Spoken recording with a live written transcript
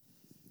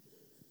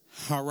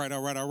All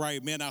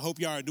right, man. I hope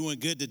y'all are doing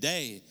good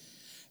today.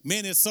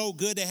 Man, it's so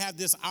good to have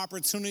this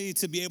opportunity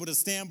to be able to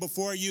stand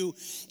before you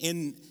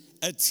and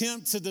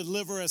attempt to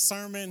deliver a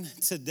sermon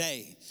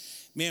today.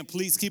 Man,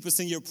 please keep us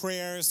in your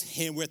prayers,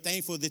 and we're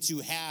thankful that you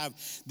have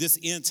this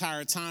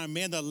entire time.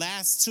 Man, the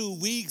last 2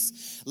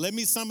 weeks, let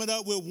me sum it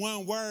up with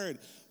one word.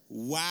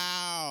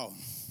 Wow.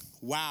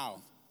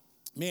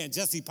 Man,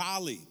 Jesse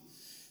Polly,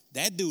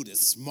 that dude is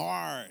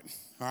smart,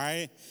 all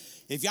right?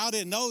 If y'all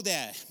didn't know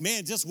that,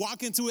 man, just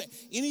walk into it.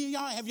 Any of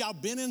y'all, have y'all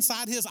been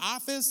inside his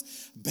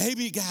office?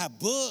 Baby got a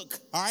book,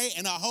 all right,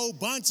 and a whole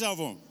bunch of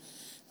them.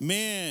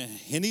 Man,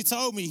 and he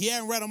told me he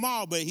hadn't read them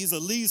all, but he's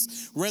at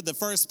least read the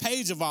first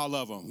page of all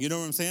of them. You know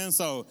what I'm saying?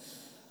 So,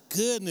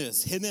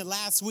 goodness. And then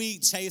last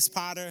week, Chase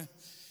Potter,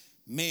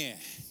 man,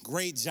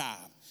 great job.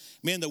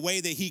 Man, the way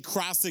that he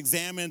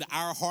cross-examined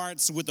our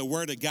hearts with the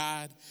word of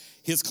God,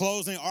 his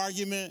closing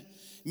argument,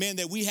 man,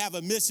 that we have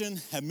a mission,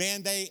 a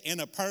mandate,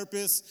 and a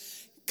purpose.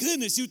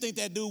 Goodness, you think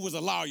that dude was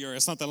a lawyer or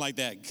something like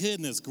that.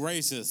 Goodness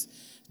gracious,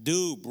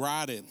 dude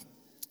brought it.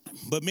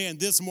 But man,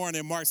 this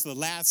morning marks the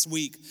last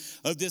week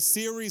of this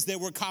series that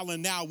we're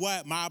calling Now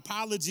What? My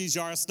apologies,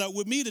 y'all are stuck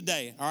with me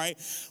today, all right?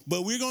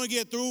 But we're going to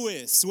get through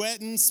it,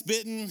 sweating,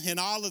 spitting, and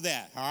all of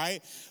that, all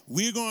right?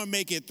 We're going to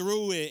make it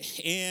through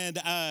it. And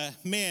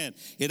man,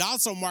 it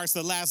also marks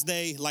the last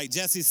day, like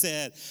Jesse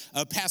said,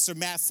 of Pastor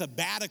Matt's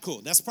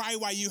sabbatical. That's probably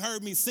why you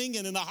heard me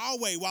singing in the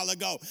hallway a while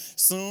ago.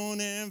 Soon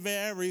and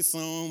very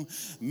soon,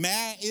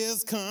 Matt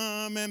is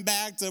coming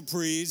back to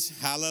preach.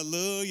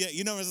 Hallelujah.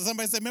 You know,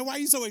 somebody said, man, why are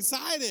you so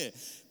excited?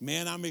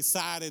 Man, I'm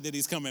excited that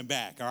he's coming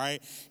back, all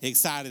right?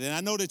 Excited. And I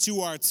know that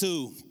you are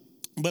too.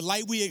 But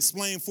like we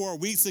explained 4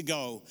 weeks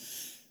ago,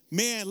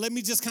 man, let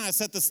me just kind of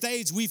set the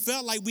stage. We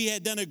felt like we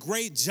had done a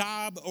great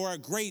job, or a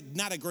great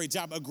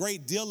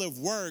deal of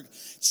work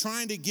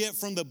trying to get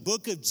from the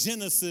book of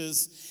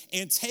Genesis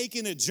and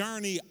taking a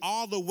journey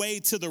all the way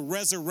to the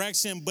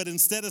resurrection. But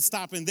instead of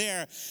stopping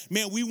there,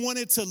 man, we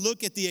wanted to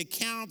look at the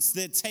accounts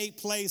that take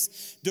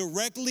place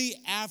directly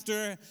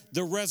after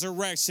the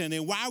resurrection.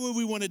 And why would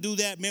we want to do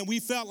that? Man, we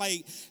felt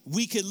like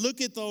we could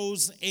look at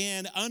those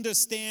and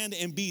understand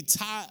and be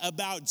taught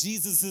about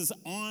Jesus's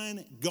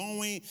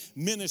ongoing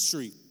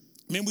ministry.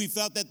 Man, we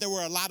felt that there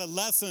were a lot of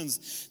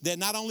lessons that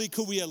not only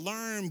could we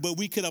learn, but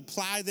we could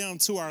apply them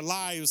to our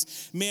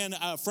lives, man,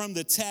 from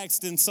the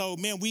text. And so,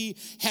 man, we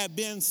have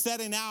been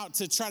setting out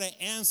to try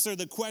to answer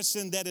the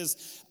question that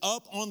is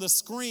up on the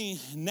screen,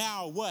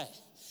 now what?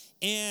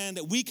 And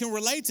we can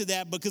relate to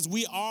that because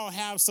we all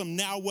have some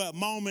now what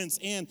moments,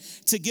 and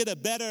to get a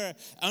better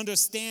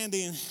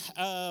understanding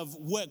of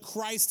what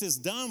Christ has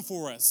done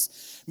for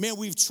us. Man,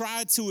 we've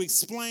tried to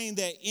explain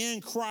that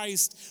in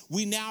Christ,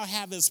 we now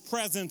have his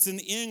presence, and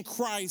in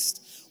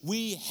Christ,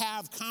 we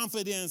have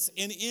confidence,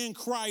 and in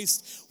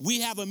Christ,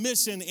 we have a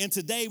mission. And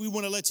today we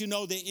want to let you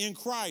know that in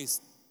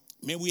Christ,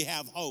 man, we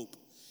have hope.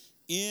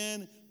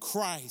 In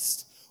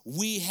Christ,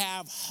 we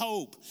have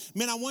hope.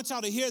 Man, I want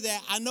y'all to hear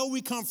that. I know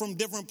we come from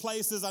different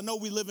places. I know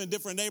we live in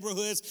different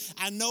neighborhoods.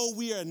 I know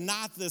we are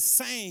not the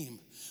same.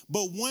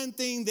 But one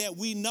thing that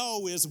we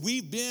know is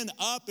we've been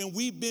up and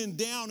we've been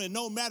down, and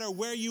no matter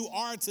where you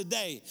are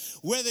today,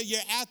 whether you're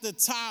at the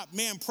top,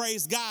 man,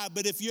 praise God.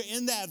 But if you're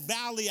in that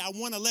valley, I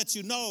want to let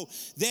you know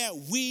that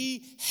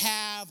we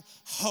have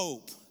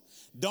hope.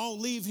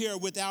 Don't leave here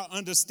without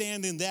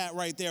understanding that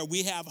right there.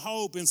 We have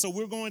hope. And so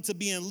we're going to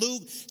be in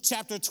Luke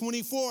chapter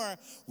 24.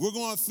 We're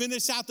going to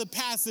finish out the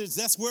passage.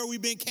 That's where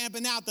we've been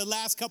camping out the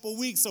last couple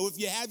weeks. So if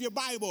you have your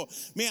Bible,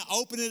 man,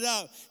 open it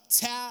up,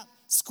 tap,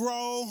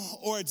 scroll,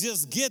 or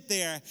just get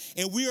there.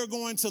 And we are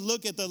going to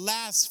look at the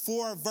last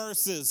 4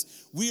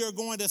 verses. We are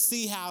going to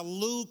see how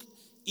Luke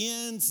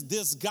ends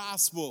this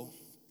gospel.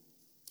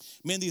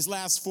 Man, these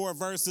last 4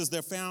 verses,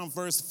 they're found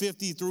verse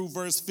 50 through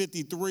verse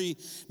 53.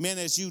 Man,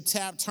 as you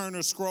tap, turn,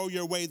 or scroll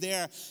your way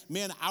there,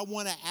 man, I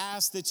want to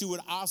ask that you would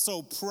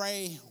also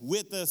pray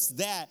with us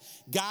that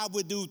God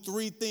would do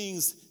 3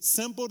 things,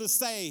 simple to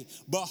say,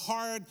 but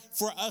hard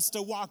for us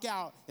to walk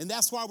out. And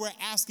that's why we're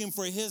asking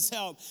for his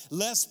help.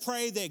 Let's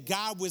pray that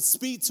God would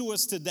speak to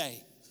us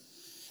today.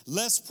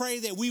 Let's pray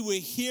that we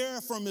would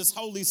hear from his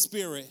Holy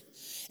Spirit.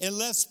 And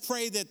let's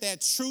pray that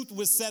that truth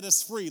would set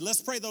us free.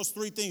 Let's pray those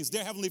 3 things.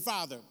 Dear Heavenly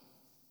Father,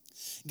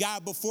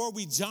 God, before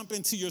we jump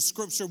into your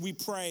scripture, we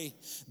pray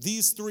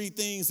these 3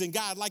 things. And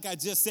God, like I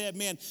just said,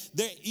 man,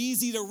 they're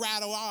easy to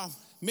rattle off.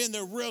 Man,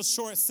 they're real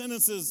short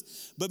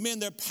sentences, but man,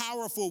 they're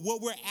powerful.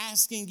 What we're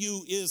asking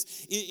you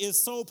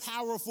is so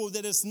powerful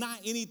that it's not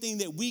anything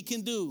that we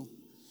can do.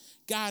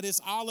 God,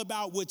 it's all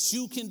about what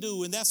you can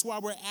do. And that's why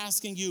we're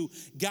asking you,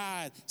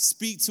 God,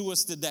 speak to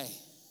us today.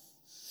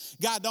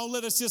 God, don't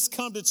let us just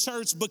come to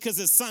church because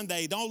it's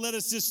Sunday. Don't let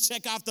us just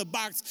check off the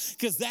box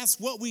because that's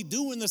what we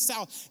do in the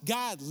South.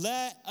 God,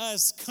 let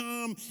us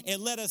come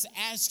and let us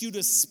ask you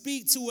to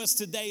speak to us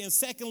today. And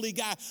secondly,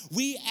 God,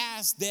 we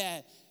ask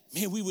that,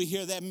 man, we would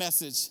hear that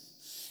message.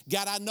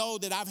 God, I know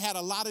that I've had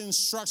a lot of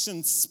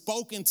instruction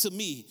spoken to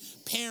me,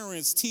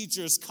 parents,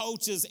 teachers,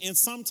 coaches, and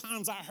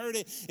sometimes I heard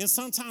it and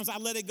sometimes I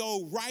let it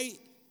go right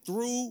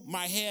through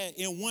my head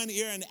in one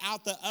ear and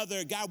out the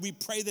other. God, we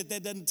pray that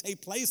doesn't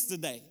take place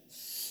today.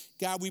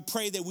 God, we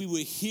pray that we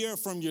would hear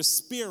from your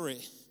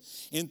spirit.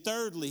 And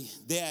thirdly,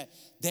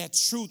 that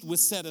truth would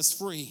set us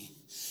free.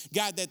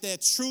 God,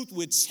 that truth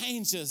would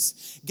change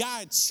us.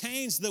 God,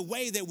 change the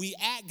way that we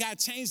act. God,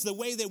 change the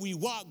way that we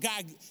walk.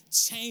 God,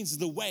 change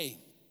the way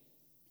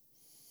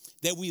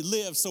that we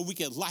live so we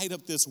can light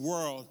up this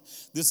world,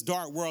 this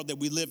dark world that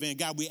we live in.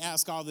 God, we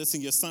ask all this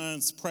in your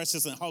son's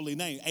precious and holy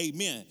name.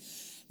 Amen.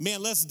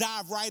 Man, let's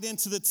dive right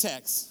into the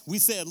text. We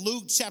said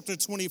Luke chapter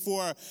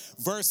 24,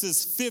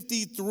 verses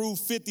 50 through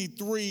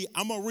 53.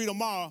 I'm going to read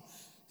them all.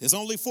 There's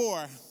only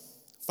 4.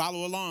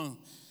 Follow along.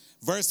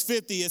 Verse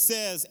 50, it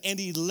says, and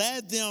he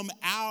led them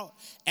out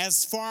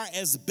as far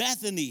as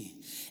Bethany,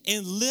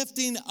 and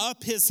lifting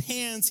up his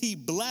hands, he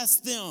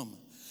blessed them.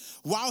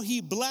 While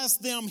he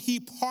blessed them, he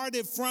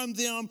parted from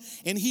them,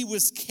 and he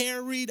was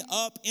carried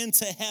up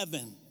into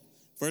heaven.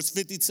 Verse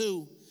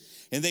 52,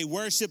 and they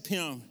worshiped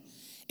him,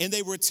 and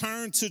they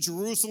returned to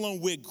Jerusalem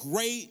with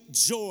great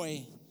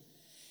joy,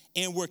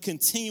 and were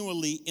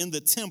continually in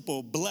the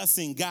temple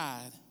blessing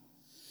God.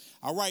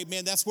 All right,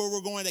 man, that's where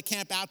we're going to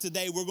camp out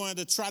today. We're going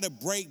to try to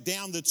break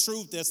down the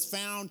truth that's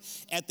found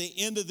at the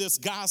end of this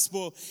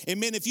gospel. And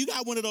man, if you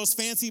got one of those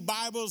fancy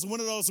Bibles, one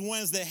of those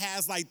ones that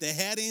has like the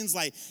headings,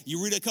 like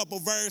you read a couple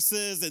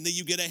verses and then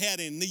you get a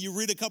heading, and then you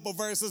read a couple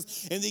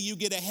verses and then you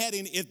get a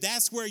heading. If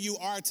that's where you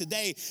are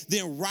today,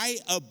 then right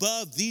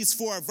above these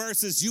 4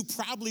 verses, you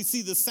probably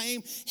see the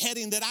same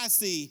heading that I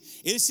see.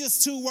 It's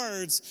just 2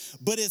 words,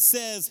 but it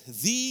says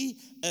the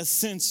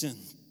ascension.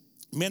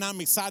 Man,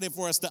 I'm excited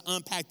for us to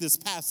unpack this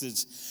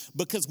passage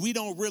because we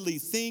don't really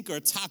think or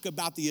talk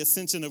about the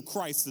ascension of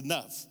Christ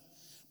enough,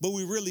 but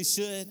we really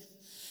should.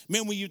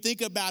 Man, when you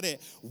think about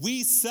it,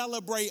 we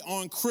celebrate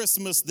on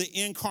Christmas the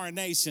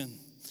incarnation.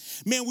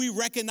 Man, we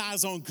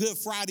recognize on Good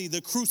Friday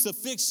the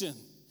crucifixion,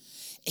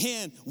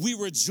 and we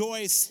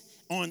rejoice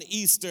on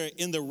Easter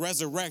in the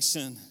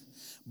resurrection,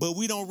 but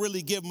we don't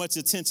really give much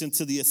attention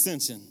to the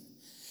ascension.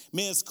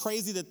 Man, it's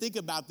crazy to think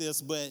about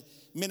this, but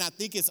man, I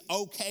think it's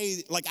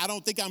okay. Like, I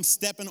don't think I'm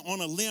stepping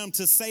on a limb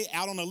to say,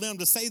 out on a limb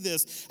to say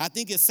this. I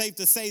think it's safe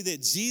to say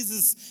that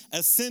Jesus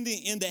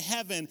ascending into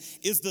heaven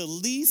is the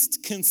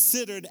least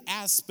considered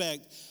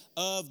aspect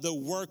of the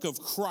work of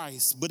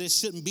Christ, but it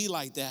shouldn't be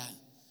like that.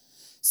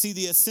 See,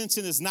 the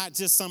ascension is not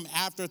just some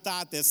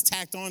afterthought that's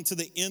tacked on to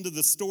the end of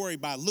the story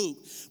by Luke,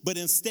 but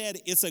instead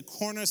it's a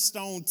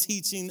cornerstone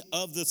teaching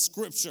of the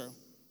scripture.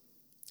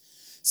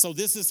 So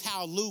this is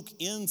how Luke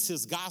ends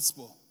his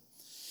gospel.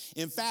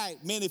 In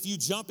fact, man, if you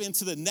jump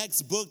into the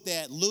next book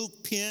that Luke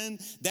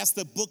penned, that's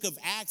the book of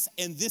Acts,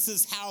 and this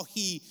is how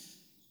he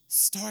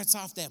starts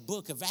off that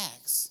book of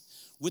Acts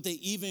with an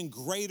even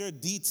greater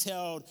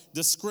detailed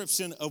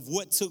description of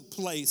what took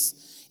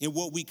place in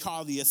what we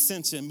call the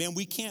ascension. Man,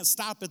 we can't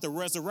stop at the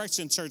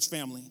resurrection, church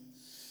family.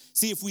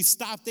 See, if we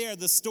stop there,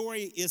 the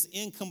story is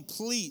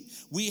incomplete.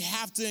 We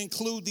have to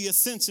include the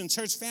ascension.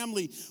 Church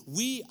family,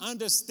 we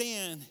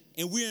understand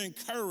and we're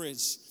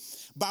encouraged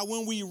by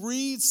when we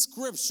read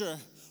scripture,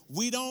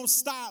 we don't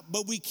stop,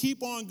 but we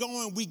keep on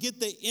going. We get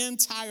the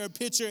entire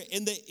picture,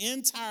 and the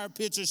entire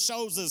picture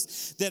shows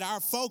us that our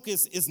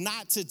focus is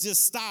not to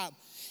just stop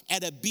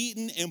at a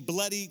beaten and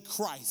bloody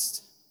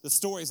Christ. The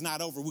story's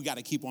not over. We got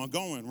to keep on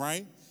going,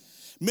 right?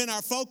 Men,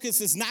 our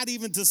focus is not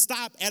even to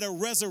stop at a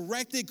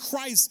resurrected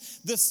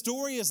Christ. The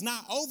story is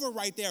not over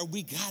right there.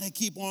 We got to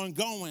keep on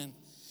going.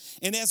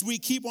 And as we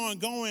keep on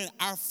going,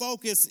 our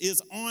focus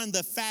is on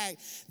the fact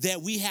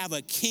that we have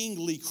a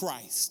kingly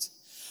Christ,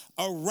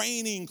 a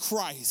reigning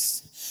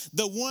Christ,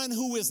 the one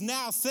who is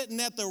now sitting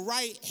at the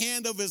right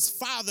hand of his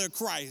Father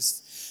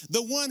Christ,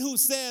 the one who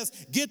says,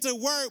 get to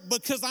work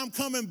because I'm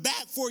coming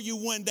back for you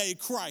one day,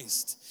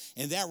 Christ.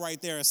 And that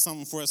right there is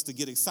something for us to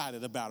get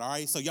excited about, all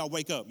right? So y'all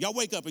wake up. Y'all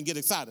wake up and get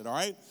excited, all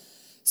right?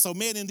 So,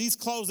 man, in these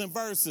closing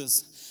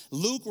verses,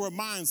 Luke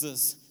reminds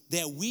us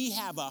that we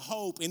have a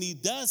hope, and he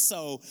does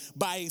so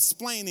by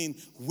explaining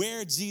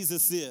where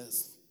Jesus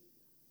is.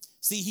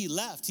 See, he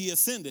left, he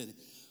ascended,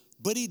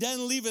 but he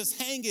doesn't leave us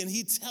hanging.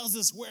 He tells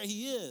us where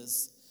he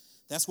is.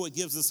 That's what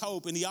gives us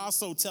hope, and he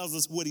also tells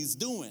us what he's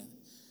doing.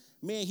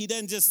 Man, he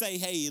doesn't just say,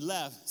 hey, he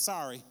left,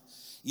 sorry,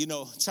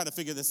 try to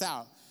figure this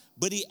out.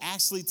 But he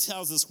actually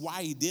tells us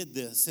why he did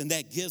this, and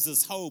that gives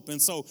us hope.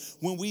 And so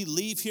when we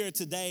leave here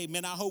today,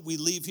 man, I hope we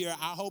leave here.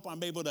 I hope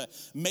I'm able to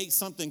make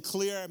something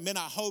clear. Man,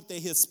 I hope that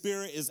his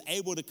spirit is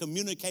able to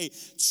communicate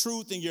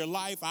truth in your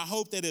life. I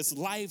hope that it's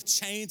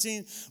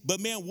life-changing.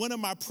 But, man, one of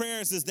my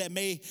prayers is that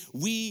may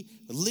we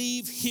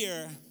leave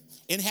here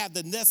and have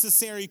the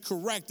necessary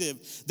corrective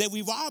that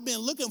we've all been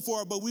looking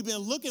for, but we've been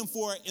looking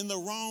for it in the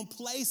wrong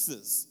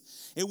places.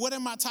 And what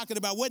am I talking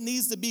about? What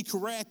needs to be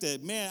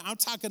corrected? Man, I'm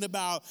talking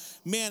about,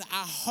 man,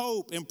 I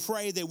hope and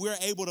pray that we're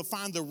able to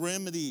find the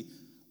remedy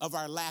of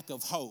our lack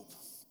of hope.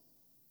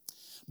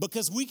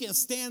 Because we can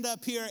stand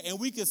up here and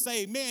we can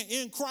say, man,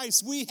 in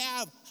Christ we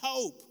have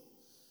hope.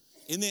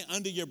 And then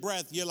under your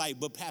breath, you're like,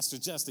 but Pastor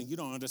Justin, you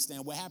don't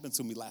understand what happened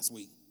to me last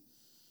week.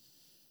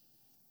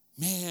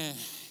 Man,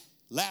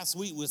 last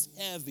week was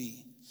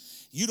heavy.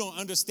 You don't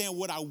understand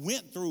what I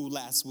went through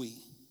last week.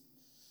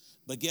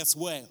 But guess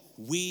what?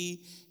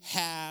 We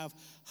have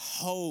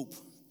hope.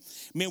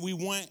 Man, we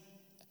want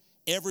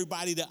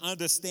everybody to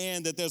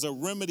understand that there's a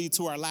remedy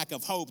to our lack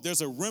of hope.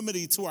 There's a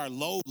remedy to our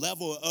low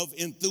level of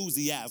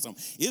enthusiasm.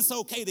 It's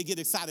okay to get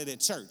excited at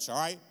church, all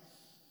right?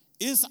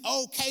 It's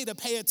okay to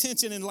pay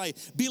attention and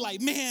be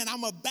like, man,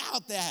 I'm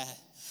about that.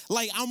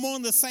 Like, I'm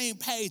on the same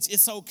page.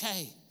 It's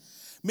okay.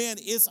 Man,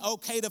 it's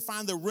okay to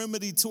find the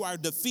remedy to our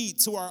defeat,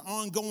 to our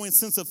ongoing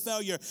sense of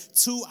failure,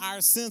 to our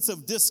sense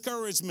of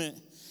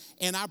discouragement.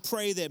 And I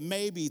pray that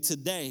maybe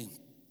today,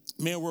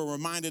 man, we're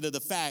reminded of the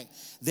fact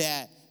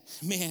that,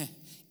 man,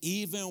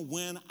 even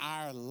when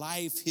our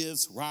life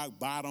hits rock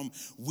bottom,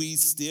 we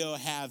still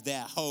have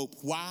that hope.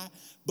 Why?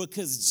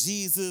 Because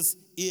Jesus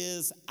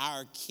is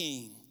our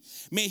King.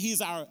 Man,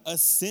 he's our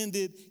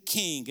ascended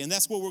King. And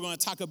that's what we're going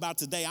to talk about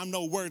today. I'm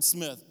no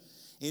wordsmith.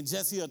 And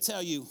Jesse will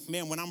tell you,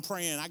 man, when I'm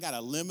praying, I got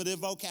a limited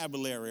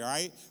vocabulary, all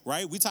right?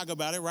 Right? We talk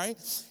about it, right?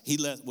 He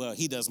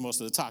does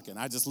most of the talking.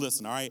 I just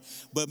listen, all right?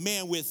 But,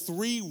 man, with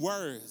 3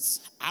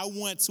 words, I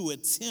want to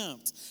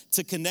attempt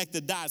to connect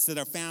the dots that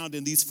are found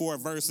in these 4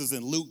 verses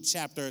in Luke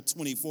chapter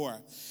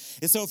 24.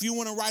 And so if you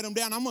want to write them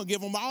down, I'm going to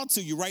give them all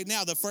to you right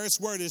now. The first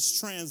word is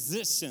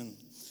transition.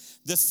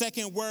 The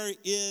second word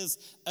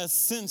is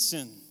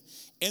ascension.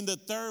 And the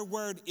third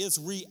word is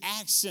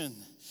reaction.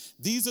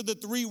 These are the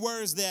 3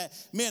 words that,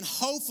 man,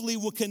 hopefully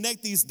will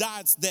connect these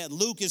dots that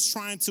Luke is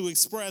trying to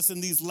express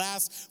in these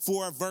last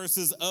 4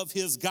 verses of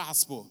his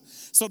gospel.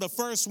 So the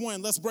first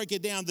one, let's break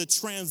it down, the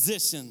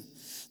transition.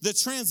 The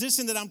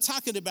transition that I'm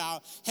talking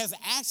about has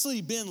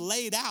actually been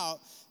laid out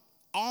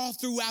all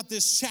throughout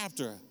this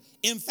chapter.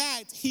 In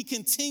fact, he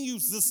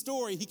continues the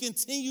story. He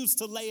continues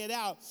to lay it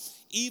out,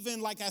 even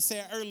like I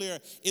said earlier,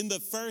 in the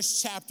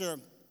first chapter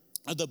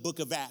of the book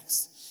of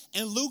Acts.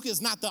 And Luke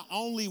is not the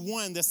only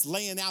one that's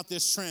laying out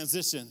this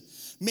transition.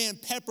 Man,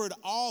 peppered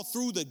all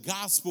through the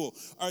gospel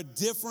are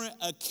different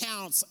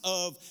accounts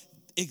of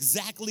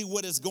exactly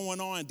what is going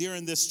on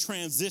during this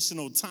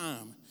transitional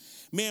time.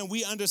 Man,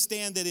 we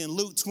understand that in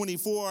Luke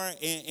 24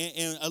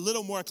 and a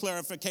little more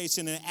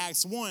clarification in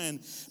Acts 1,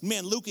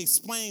 man, Luke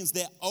explains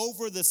that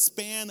over the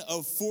span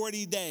of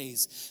 40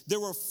 days, there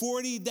were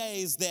 40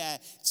 days that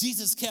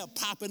Jesus kept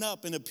popping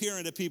up and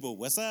appearing to people.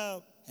 What's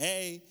up?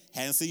 Hey,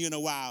 hadn't seen you in a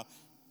while.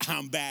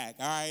 I'm back,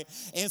 all right?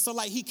 And so,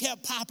 he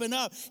kept popping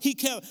up. He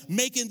kept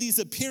making these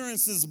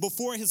appearances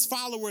before his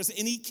followers,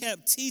 and he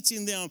kept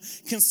teaching them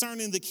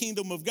concerning the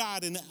kingdom of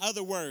God. In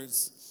other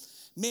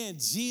words, man,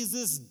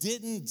 Jesus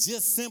didn't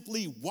just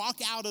simply walk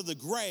out of the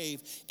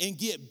grave and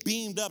get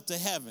beamed up to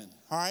heaven,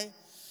 all right?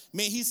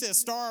 Man, he said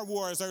Star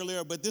Wars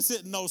earlier, but this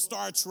isn't no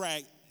Star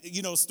Trek,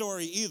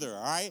 story either,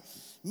 all right?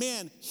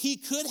 Man, he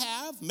could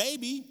have,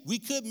 maybe, we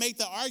could make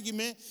the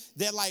argument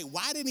that,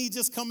 why didn't he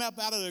just come up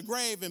out of the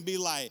grave and be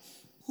like,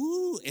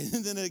 whoo,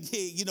 and then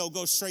again,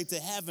 go straight to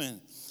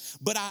heaven.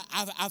 But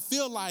I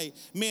feel like,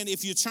 man,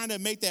 if you're trying to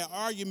make that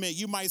argument,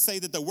 you might say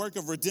that the work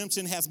of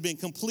redemption has been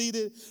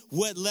completed.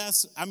 What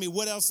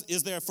else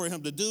is there for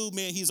him to do?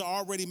 Man, he's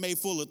already made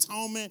full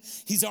atonement.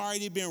 He's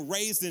already been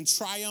raised in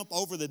triumph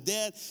over the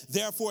dead.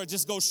 Therefore,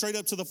 just go straight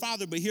up to the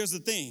Father. But here's the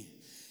thing.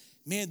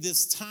 Man,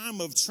 this time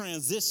of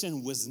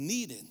transition was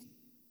needed.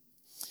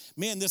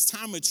 Man, this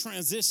time of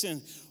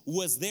transition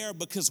was there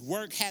because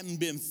work hadn't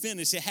been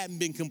finished. It hadn't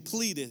been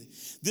completed.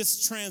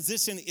 This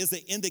transition is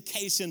an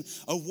indication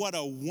of what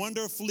a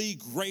wonderfully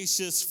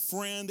gracious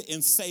friend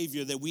and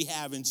Savior that we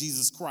have in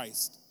Jesus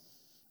Christ.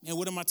 And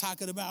what am I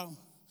talking about?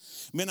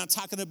 Man, I'm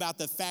talking about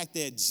the fact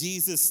that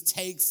Jesus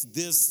takes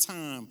this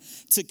time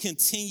to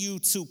continue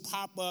to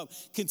pop up,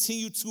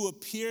 continue to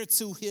appear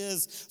to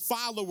his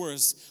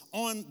followers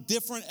on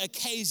different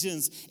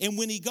occasions. And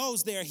when he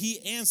goes there, he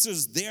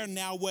answers their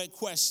now what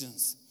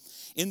questions.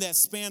 In that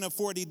span of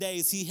 40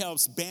 days, he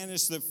helps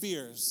banish their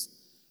fears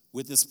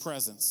with his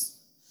presence.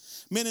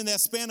 Man, in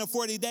that span of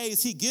 40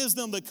 days, he gives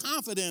them the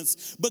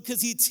confidence because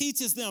he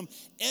teaches them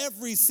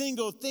every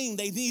single thing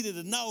they needed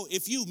to know.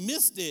 If you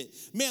missed it,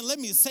 man, let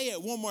me say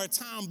it one more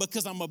time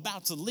because I'm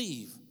about to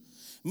leave.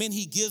 Man,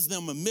 he gives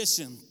them a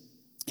mission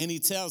and he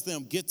tells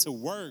them, get to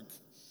work.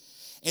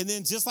 And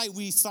then just like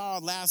we saw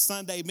last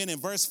Sunday, man, in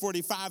verse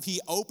 45, he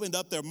opened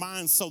up their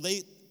minds so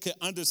they could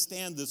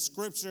understand the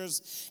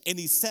scriptures, and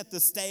he set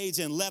the stage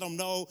and let them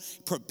know,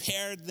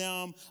 prepared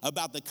them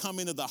about the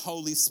coming of the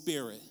Holy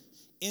Spirit.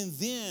 And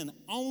then,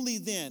 only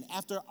then,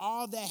 after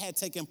all that had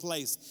taken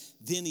place,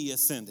 then he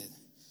ascended.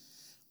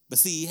 But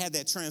see, he had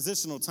that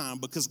transitional time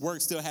because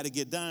work still had to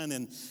get done.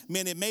 And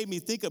man, it made me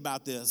think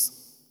about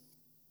this.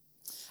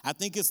 I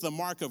think it's the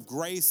mark of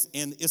grace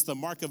and it's the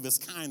mark of his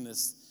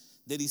kindness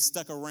that he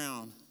stuck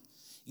around,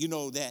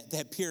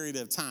 that period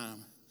of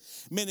time.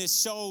 Man, it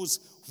shows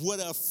what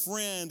a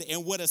friend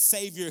and what a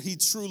Savior he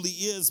truly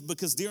is,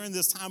 because during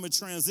this time of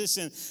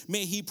transition,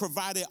 man, he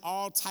provided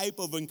all type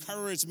of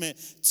encouragement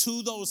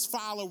to those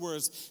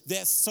followers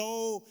that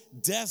so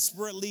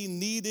desperately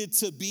needed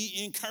to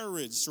be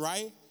encouraged,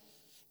 right?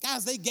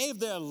 Guys, they gave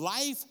their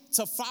life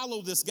to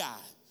follow this guy.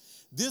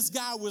 This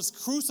guy was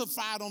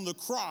crucified on the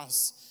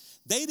cross.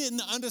 They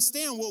didn't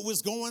understand what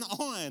was going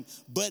on,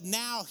 but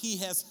now he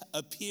has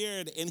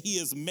appeared and he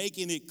is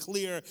making it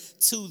clear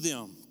to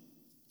them.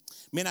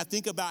 Man, I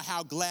think about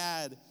how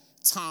glad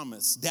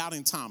Thomas,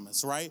 doubting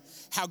Thomas, right?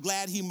 How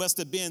glad he must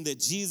have been that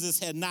Jesus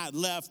had not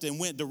left and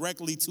went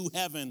directly to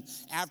heaven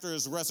after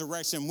his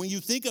resurrection. When you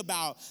think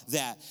about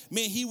that,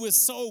 man, he was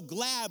so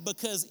glad,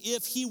 because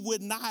if he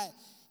would not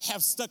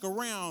have stuck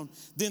around,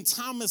 then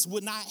Thomas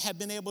would not have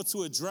been able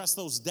to address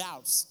those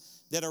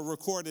doubts that are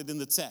recorded in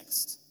the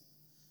text.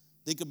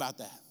 Think about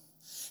that.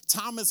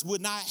 Thomas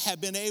would not have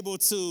been able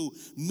to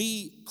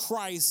meet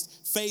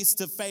Christ face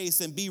to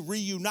face and be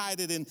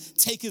reunited and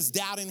take his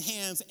doubting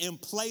hands and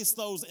place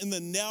those in the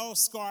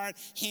nail-scarred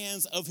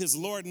hands of his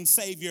Lord and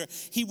Savior.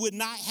 He would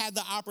not have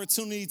the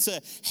opportunity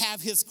to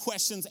have his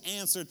questions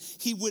answered.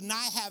 He would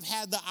not have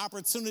had the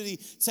opportunity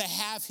to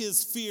have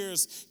his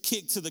fears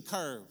kicked to the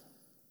curb.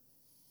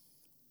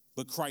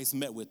 But Christ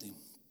met with him.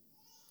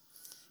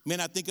 Man,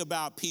 I think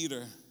about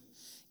Peter.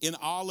 In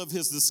all of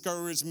his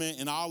discouragement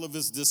and all of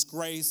his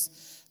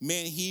disgrace,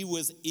 man, he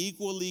was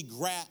equally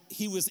glad.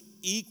 He was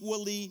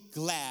equally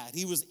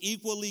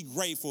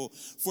grateful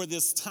for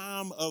this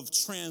time of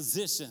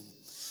transition,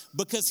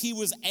 because he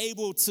was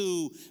able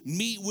to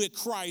meet with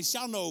Christ.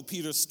 Y'all know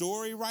Peter's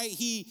story, right?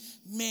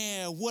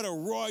 What a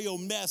royal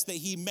mess that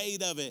he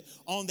made of it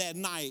on that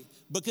night,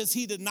 because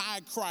he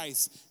denied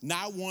Christ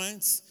not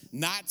once,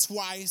 not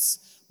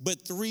twice, but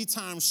 3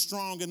 times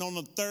strong. And on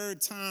the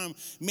 3rd time,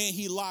 man,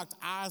 he locked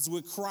eyes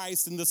with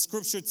Christ. And the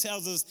scripture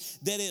tells us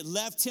that it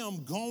left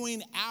him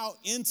going out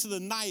into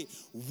the night,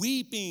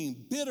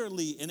 weeping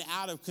bitterly and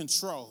out of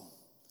control.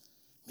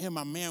 Man,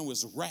 my man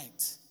was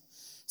wrecked.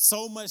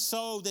 So much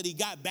so that he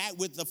got back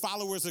with the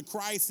followers of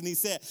Christ and he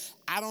said,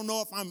 I don't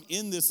know if I'm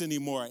in this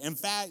anymore. In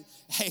fact,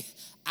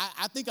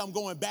 I think I'm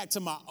going back to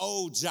my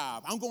old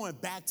job. I'm going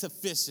back to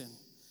fishing.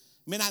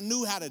 Man, I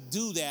knew how to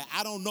do that.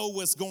 I don't know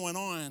what's going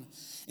on.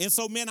 And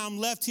so, man, I'm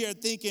left here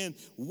thinking,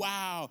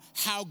 wow,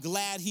 how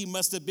glad he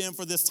must have been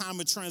for this time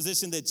of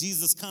transition that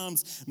Jesus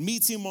comes,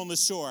 meets him on the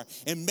shore,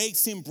 and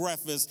makes him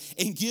breakfast,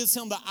 and gives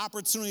him the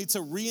opportunity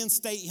to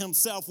reinstate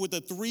himself with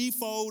a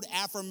 3-fold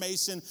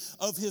affirmation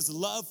of his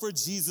love for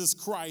Jesus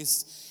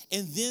Christ.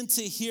 And then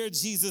to hear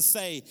Jesus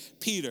say,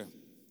 Peter,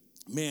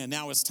 man,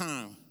 now it's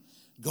time.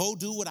 Go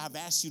do what I've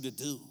asked you to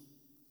do.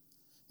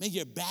 Man,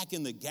 you're back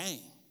in the game.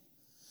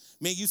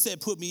 Man, you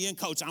said, put me in,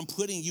 coach. I'm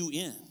putting you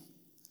in.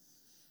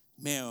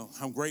 Man,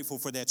 I'm grateful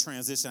for that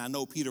transition. I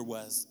know Peter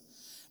was.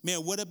 Man,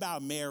 what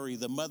about Mary,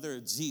 the mother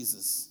of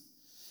Jesus?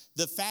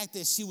 The fact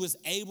that she was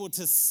able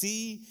to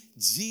see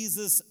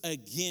Jesus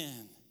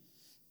again.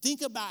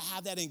 Think about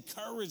how that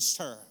encouraged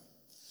her.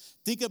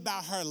 Think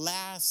about her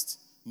last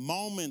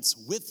moments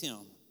with him.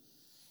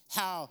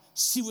 How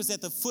she was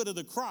at the foot of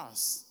the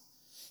cross.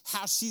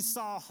 How she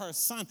saw her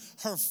son,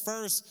 her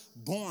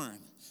firstborn,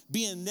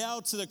 being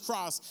nailed to the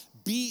cross,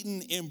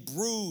 beaten and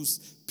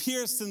bruised,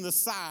 pierced in the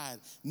side,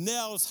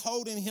 nails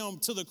holding him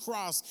to the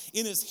cross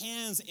in his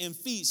hands and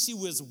feet. She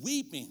was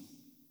weeping.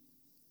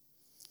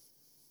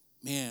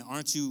 Man,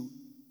 aren't you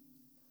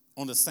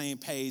on the same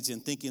page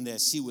and thinking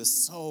that she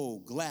was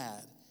so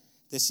glad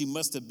that she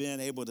must have been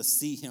able to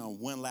see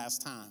him one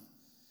last time?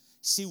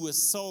 She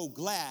was so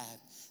glad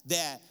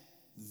that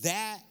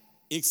that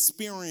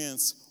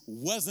experience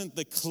wasn't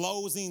the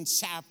closing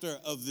chapter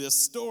of this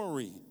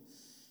story.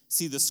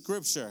 See, the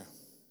scripture,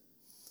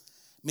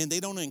 man, they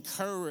don't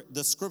encourage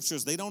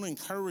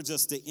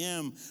us to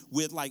end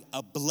with like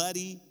a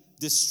bloody,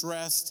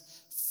 distressed,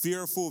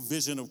 fearful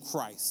vision of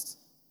Christ.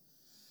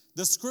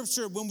 The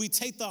scripture, when we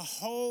take the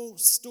whole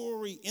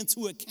story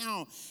into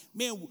account,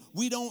 man,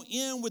 we don't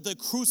end with a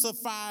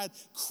crucified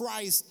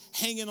Christ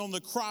hanging on the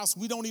cross.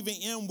 We don't even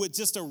end with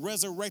just a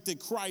resurrected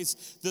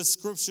Christ. The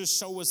scriptures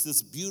show us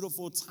this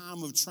beautiful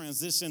time of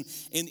transition.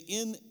 And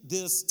in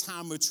this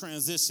time of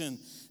transition,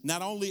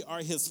 not only are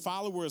his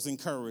followers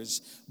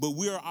encouraged, but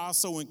we are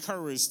also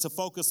encouraged to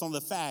focus on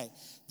the fact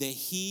that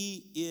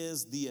he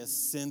is the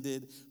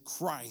ascended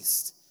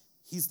Christ.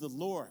 He's the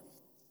Lord.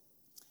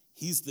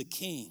 He's the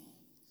King.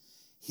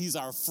 He's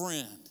our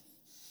friend.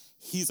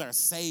 He's our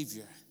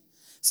Savior.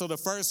 So the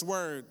first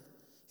word,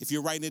 if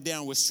you're writing it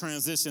down, was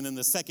transition, and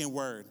the second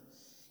word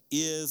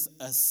is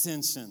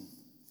ascension.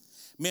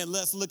 Man,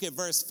 let's look at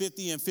verse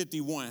 50 and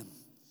 51.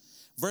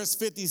 Verse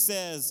 50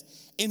 says,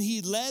 and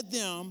he led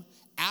them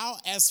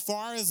out as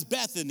far as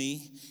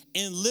Bethany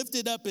and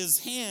lifted up his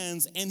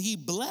hands and he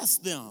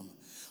blessed them.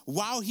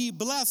 While he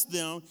blessed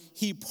them,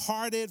 he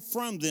parted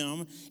from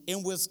them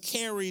and was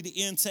carried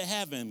into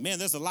heaven. Man,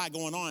 there's a lot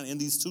going on in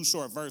these 2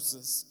 short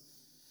verses.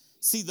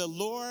 See, the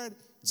Lord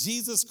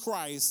Jesus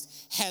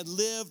Christ had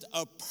lived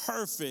a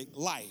perfect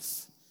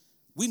life.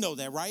 We know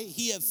that, right?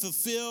 He had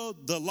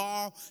fulfilled the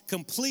law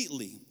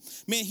completely.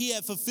 Man, he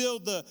had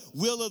fulfilled the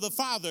will of the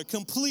Father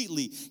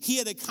completely. He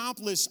had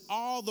accomplished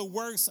all the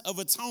works of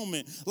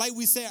atonement. Like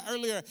we said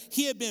earlier,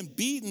 he had been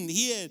beaten.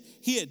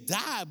 He had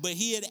died, but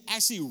he had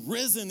actually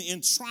risen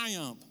in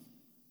triumph.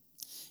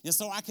 And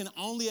so I can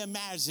only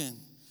imagine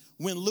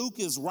when Luke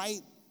is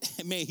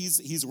man,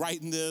 he's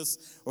writing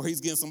this, or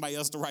he's getting somebody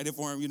else to write it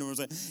for him, you know what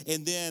I'm saying?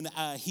 And then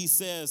he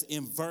says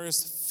in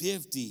verse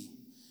 50,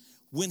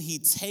 when he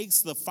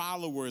takes the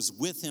followers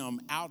with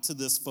him out to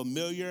this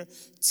familiar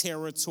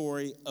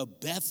territory of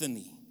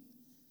Bethany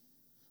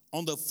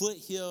on the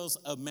foothills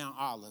of Mount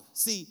Olive.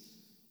 See,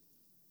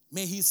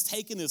 man, he's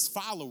taking his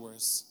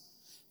followers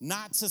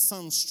not to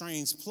some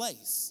strange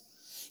place.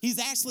 He's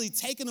actually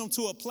taking them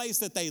to a place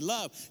that they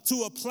love,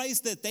 to a place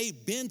that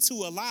they've been to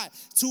a lot,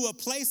 to a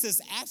place that's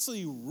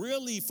actually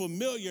really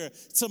familiar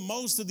to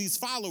most of these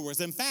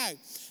followers. In fact,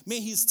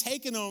 man, he's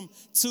taking them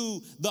to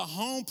the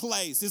home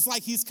place. It's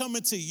like he's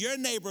coming to your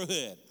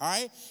neighborhood, all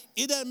right?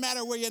 It doesn't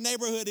matter where your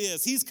neighborhood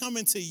is. He's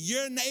coming to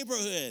your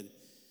neighborhood.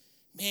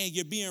 Man,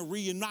 you're being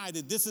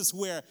reunited. This is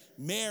where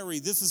Mary,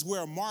 this is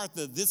where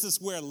Martha, this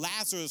is where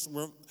Lazarus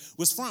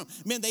was from.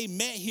 Man, they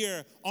met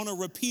here on a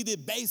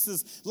repeated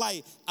basis.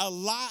 Like, a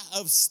lot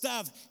of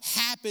stuff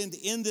happened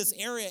in this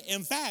area.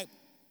 In fact,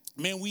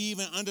 man, we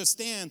even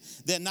understand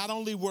that not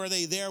only were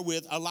they there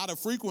with a lot of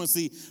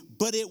frequency,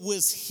 but it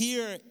was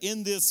here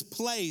in this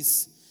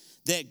place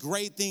that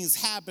great things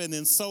happened.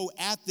 And so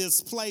at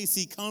this place,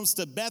 he comes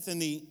to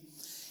Bethany,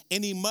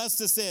 and he must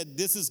have said,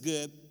 this is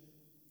good.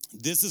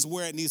 This is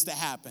where it needs to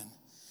happen.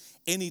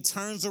 And he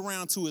turns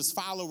around to his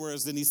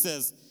followers and he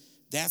says,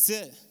 that's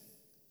it.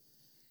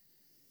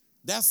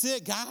 That's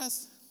it,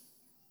 guys.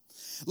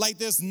 Like,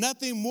 there's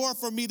nothing more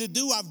for me to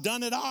do. I've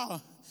done it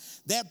all.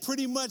 That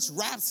pretty much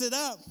wraps it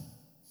up.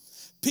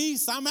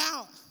 Peace, I'm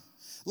out.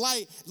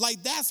 Like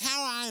that's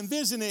how I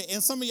envision it.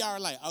 And some of y'all are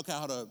like, okay,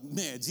 hold up.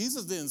 Man,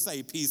 Jesus didn't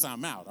say peace,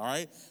 I'm out, all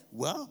right?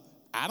 Well,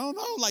 I don't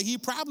know. Like, he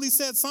probably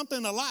said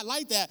something a lot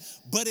like that,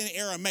 but in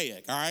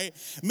Aramaic, all right?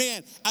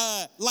 Man,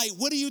 like,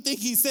 what do you think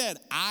he said?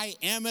 I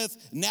ameth,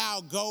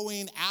 now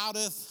going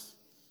outeth.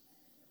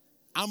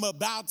 I'm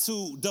about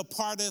to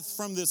departeth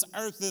from this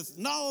eartheth.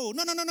 No.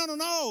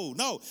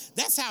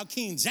 That's how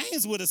King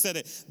James would have said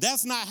it.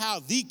 That's not how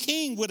the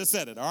king would have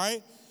said it, all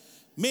right?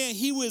 Man,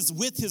 he was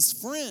with his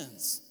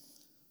friends.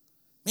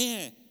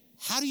 Man,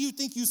 how do you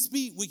think you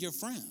speak with your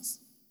friends?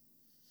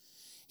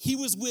 He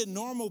was with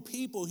normal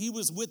people. He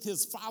was with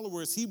his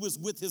followers. He was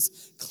with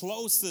his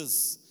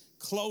closest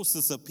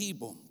of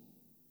people.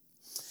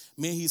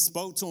 Man, he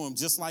spoke to them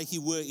just like he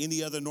would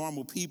any other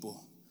normal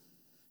people.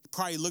 He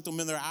probably looked them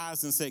in their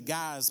eyes and said,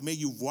 guys, man,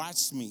 you've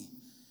watched me.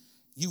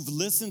 You've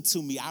listened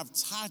to me. I've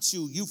taught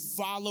you. You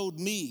followed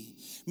me.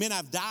 Man,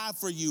 I've died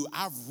for you.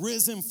 I've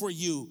risen for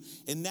you.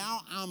 And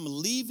now I'm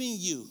leaving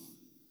you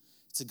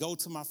to go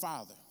to my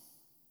Father.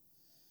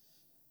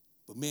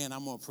 But man,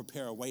 I'm going to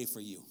prepare a way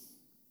for you.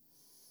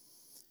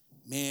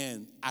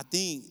 Man, I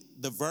think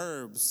the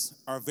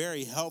verbs are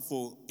very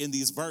helpful in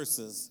these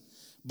verses,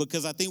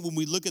 because I think when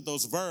we look at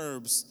those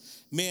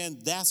verbs, man,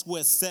 that's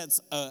what sets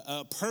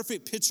a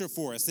perfect picture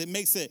for us. It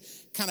makes it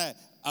kind of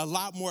a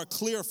lot more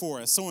clear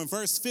for us. So in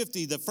verse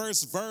 50, the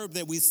first verb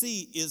that we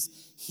see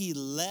is he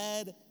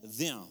led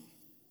them.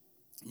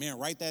 Man,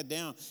 write that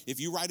down. If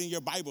you write in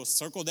your Bible,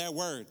 circle that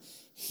word.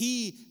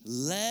 He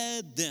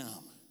led them.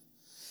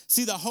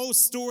 See, the whole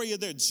story of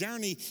their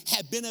journey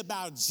had been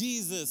about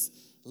Jesus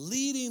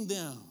leading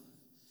them.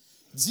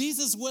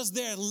 Jesus was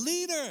their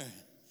leader.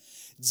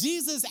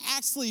 Jesus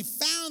actually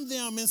found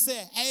them and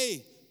said,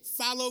 hey,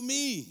 follow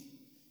me.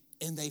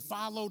 And they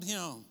followed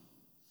him.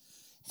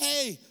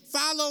 Hey,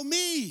 follow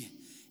me.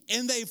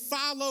 And they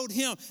followed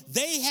him.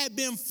 They had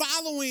been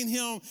following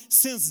him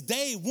since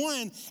day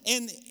one.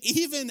 And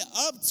even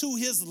up to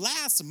his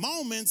last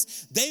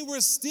moments, they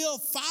were still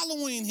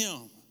following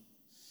him.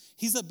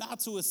 He's about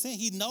to ascend.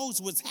 He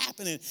knows what's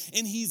happening.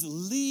 And he's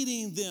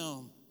leading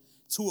them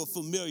to a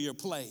familiar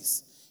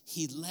place.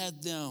 He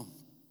led them.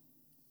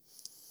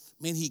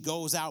 Man, he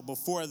goes out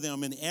before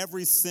them. In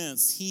every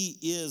sense, he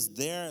is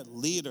their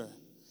leader.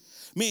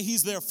 Man,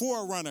 he's their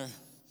forerunner.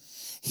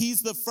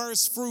 He's the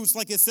first fruits,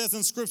 like it says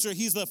in Scripture.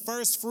 He's the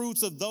first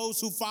fruits of those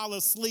who fall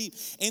asleep.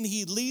 And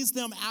he leads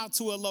them out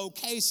to a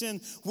location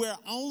where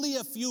only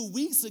a few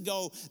weeks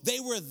ago they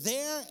were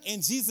there.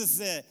 And Jesus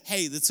said,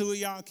 hey, the two of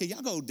y'all, can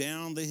y'all go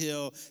down the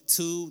hill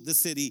to the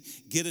city,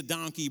 get a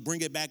donkey,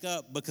 bring it back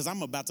up, because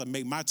I'm about to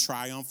make my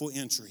triumphal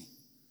entry.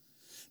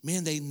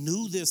 Man, they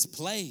knew this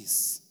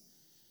place.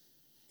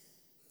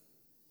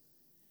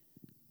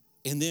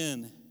 And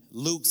then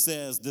Luke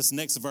says this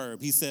next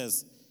verb. He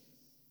says,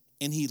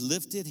 and he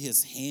lifted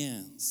his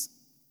hands.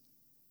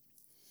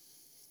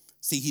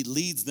 See, he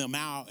leads them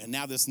out, and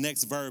now this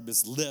next verb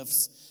is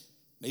lifts.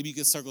 Maybe you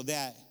could circle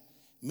that.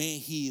 Man,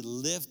 he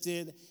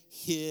lifted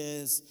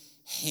his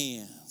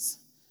hands.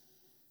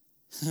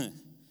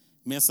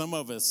 Man, some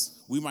of us,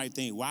 we might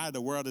think, why in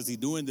the world is he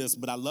doing this?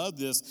 But I love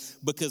this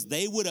because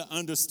they would have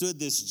understood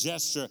this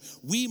gesture.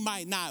 We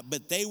might not,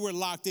 but they were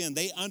locked in.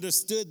 They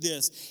understood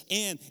this.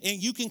 And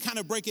you can kind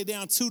of break it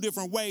down two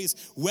different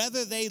ways.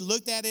 Whether they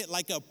looked at it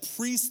like a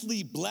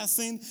priestly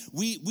blessing.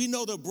 We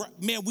know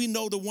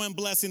the one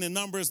blessing in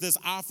Numbers that's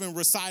often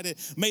recited.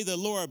 May the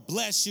Lord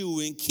bless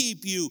you and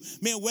keep you.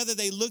 Man, whether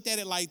they looked at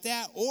it like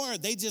that, or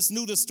they just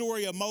knew the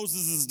story of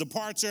Moses'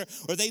 departure,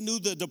 or they knew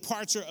the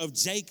departure of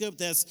Jacob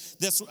that's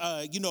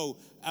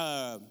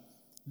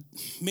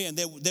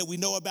that we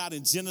know about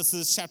in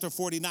Genesis chapter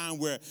 49,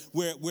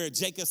 where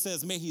Jacob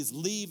says, man, he's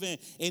leaving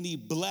and he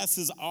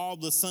blesses all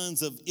the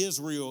sons of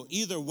Israel.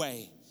 Either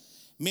way,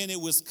 man, it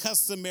was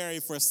customary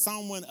for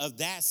someone of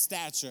that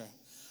stature,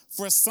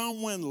 for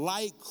someone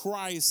like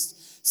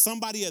Christ,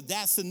 somebody of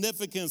that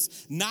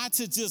significance, not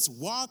to just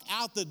walk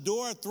out the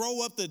door,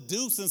 throw up the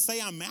deuce and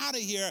say, I'm out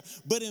of here,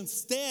 but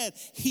instead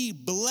he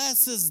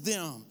blesses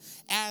them.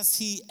 As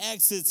he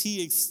exits,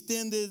 he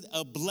extended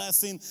a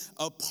blessing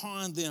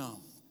upon them.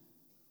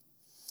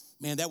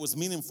 Man, that was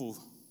meaningful.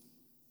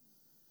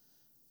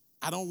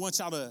 I don't want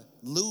y'all to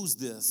lose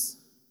this.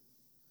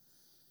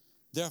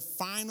 Their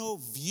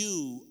final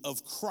view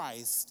of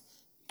Christ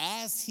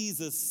as he's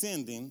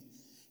ascending,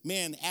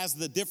 man, as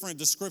the different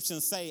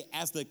descriptions say,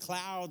 as the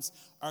clouds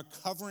are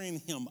covering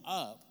him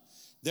up,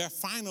 their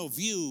final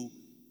view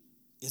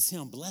is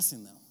him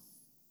blessing them.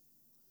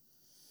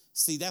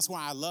 See, that's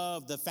why I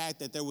love the fact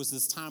that there was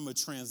this time of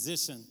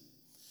transition.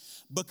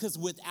 Because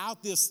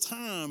without this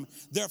time,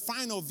 their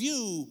final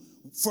view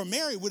for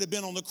Mary would have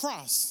been on the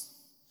cross.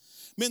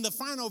 Man, the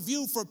final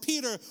view for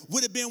Peter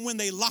would have been when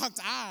they locked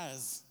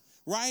eyes,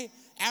 right?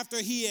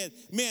 After he had,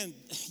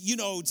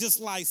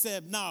 just like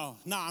said, no,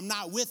 I'm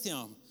not with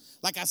him.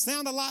 Like, I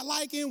sound a lot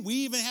like him. We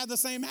even have the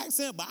same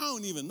accent, but I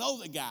don't even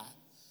know the guy.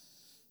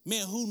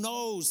 Man, who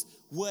knows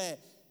what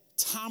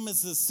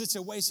Thomas's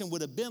situation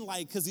would have been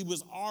like, because he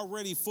was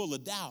already full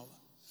of doubt.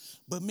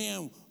 But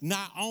man,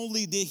 not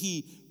only did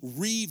he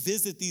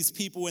revisit these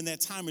people in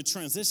that time of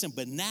transition,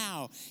 but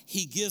now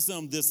he gives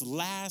them this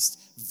last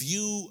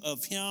view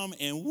of him.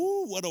 And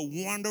woo, what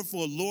a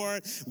wonderful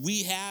Lord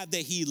we have,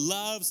 that he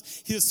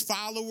loves his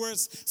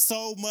followers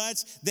so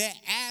much that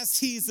as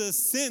he's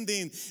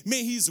ascending,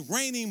 man, he's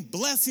raining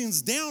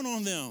blessings down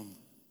on them.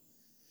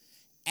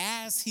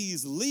 As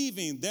he's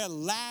leaving, their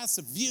last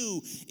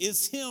view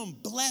is him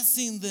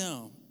blessing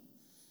them.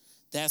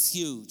 That's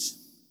huge.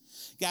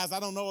 Guys,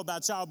 I don't know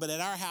about y'all, but at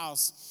our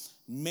house,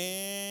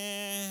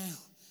 man,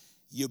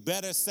 you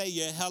better say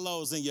your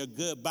hellos and your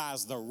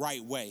goodbyes the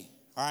right way,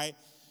 all right?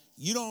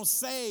 You don't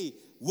say,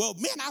 well,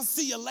 man, I'll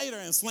see you later,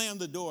 and slam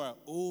the door.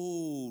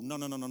 Ooh,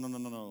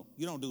 no.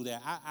 You don't do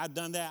that. I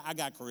done that. I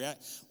got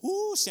correct.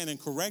 Ooh, Shannon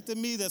corrected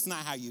me. That's not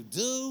how you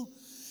do.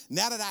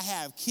 Now that I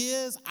have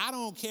kids, I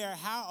don't care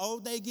how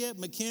old they get.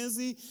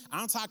 Mackenzie,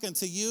 I'm talking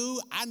to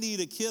you. I need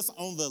a kiss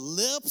on the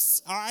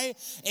lips, all right?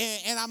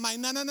 And I'm like,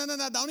 no.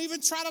 Don't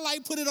even try to,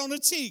 like, put it on the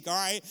cheek, all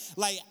right?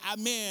 Like,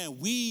 man,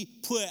 we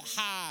put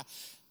high.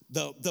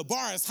 The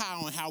bar is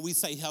high on how we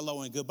say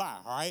hello and goodbye,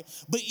 all right?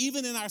 But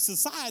even in our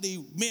society,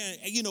 man,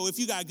 if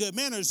you got good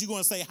manners, you're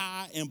going to say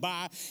hi and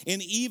bye.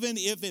 And even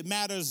if it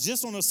matters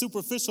just on a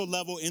superficial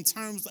level in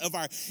terms of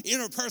our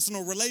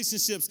interpersonal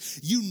relationships,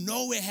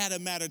 it had to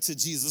matter to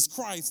Jesus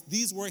Christ.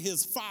 These were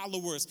his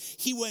followers.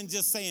 He wasn't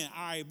just saying,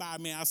 all right, bye,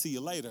 man, I'll see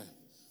you later.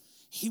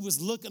 He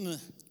was looking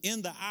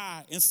in the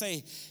eye and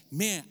say,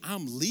 man,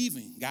 I'm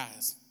leaving,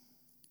 guys.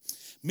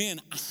 Man,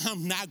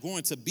 I'm not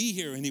going to be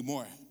here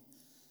anymore.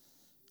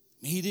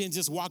 He didn't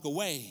just walk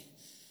away,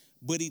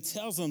 but he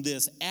tells them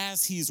this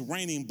as he's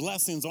raining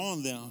blessings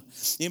on them.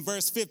 In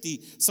verse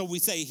 50, so we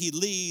say he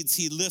leads,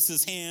 he lifts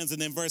his hands, and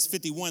then verse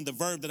 51, the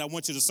verb that I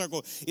want you to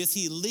circle is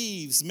he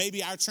leaves.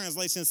 Maybe our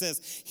translation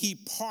says he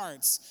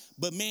parts,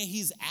 but man,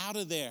 he's out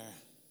of there.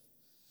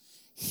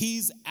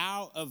 He's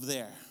out of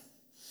there.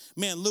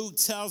 Man, Luke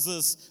tells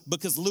us,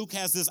 because Luke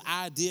has this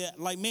idea,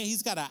 like, man,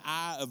 he's got an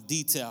eye of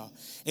detail.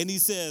 And he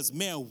says,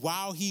 man,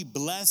 while he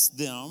blessed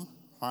them,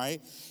 all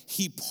right,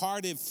 he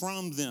parted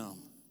from them.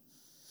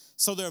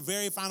 So their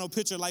very final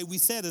picture, like we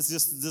said, is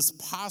just this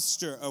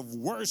posture of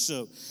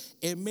worship.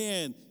 And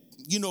man,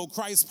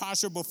 Christ's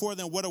posture before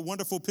them, what a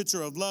wonderful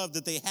picture of love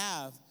that they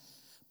have.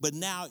 But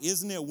now,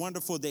 isn't it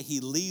wonderful that he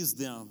leaves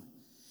them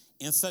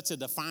in such a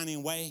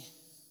defining way?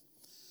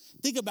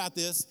 Think about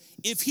this.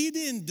 If he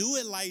didn't do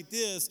it like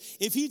this,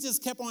 if he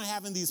just kept on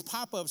having these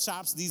pop-up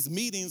shops, these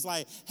meetings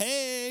like,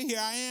 hey, here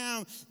I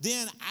am,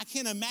 then I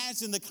can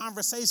imagine the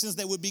conversations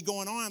that would be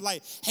going on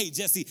like, hey,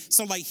 Jesse,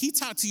 so like he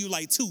talked to you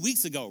like 2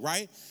 weeks ago,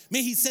 right?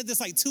 Man, he said this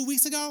like 2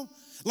 weeks ago?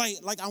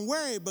 Like I'm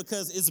worried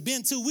because it's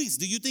been 2 weeks.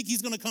 Do you think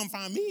he's going to come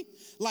find me?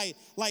 Like,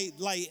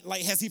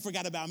 has he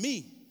forgot about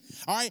me?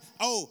 All right.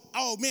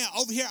 Oh, man,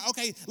 over here.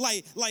 Okay.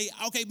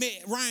 Okay, man,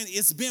 Ryan,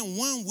 it's been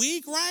 1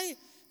 week, right?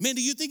 Man,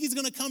 do you think he's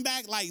going to come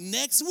back like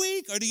next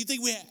week? Or do you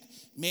think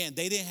man,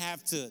 they didn't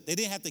have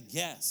to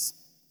guess.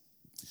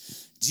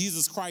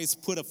 Jesus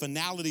Christ put a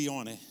finality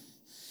on it.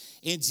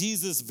 And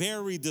Jesus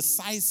very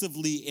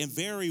decisively and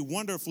very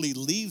wonderfully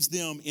leaves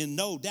them in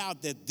no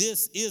doubt that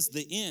this is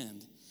the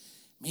end.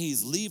 Man,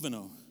 he's leaving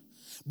them.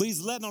 But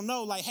he's letting them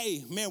know, like,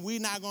 hey, man, we're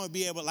not going to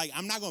be able, like,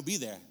 I'm not going to be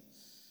there.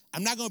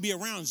 I'm not going to be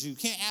around you. You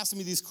can't ask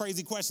me these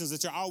crazy questions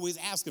that you're always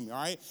asking me,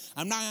 all right?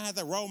 I'm not going to have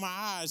to roll my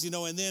eyes, and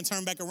then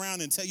turn back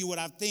around and tell you what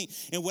I think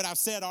and what I've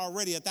said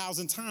already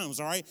 1,000 times,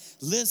 all right?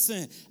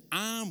 Listen,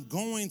 I'm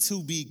going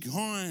to be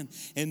gone,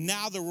 and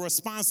now the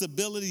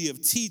responsibility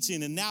of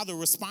teaching and now the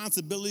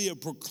responsibility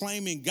of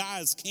proclaiming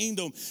God's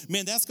kingdom,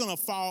 man, that's going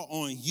to fall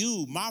on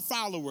you, my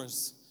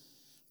followers.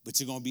 but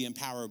you're going to be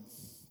empowered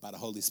by the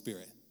Holy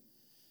Spirit.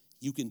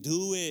 You can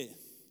do it.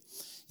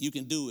 You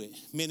can do it.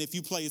 Man, if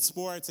you played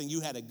sports and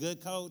you had a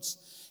good coach,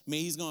 man,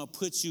 he's going to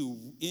put you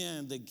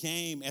in the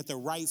game at the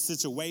right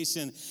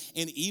situation.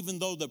 And even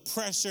though the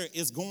pressure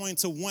is going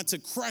to want to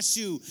crush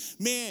you,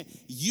 man,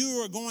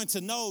 you are going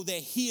to know that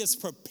he has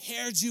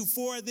prepared you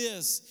for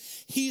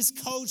this. He's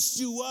coached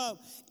you up.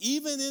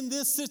 Even in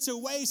this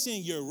situation,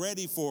 you're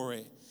ready for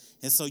it.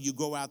 And so you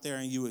go out there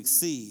and you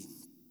exceed.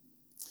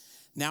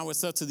 Now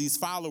it's up to these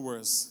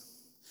followers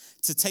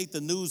to take the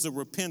news of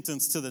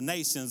repentance to the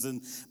nations.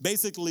 And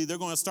basically, they're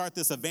going to start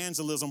this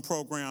evangelism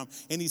program.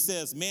 And he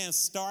says, man,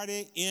 start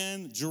it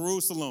in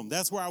Jerusalem.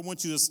 That's where I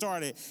want you to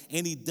start it.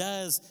 And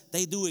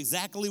they do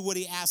exactly what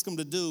he asked them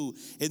to do.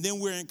 And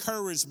then we're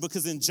encouraged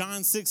because in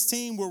John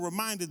 16, we're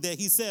reminded that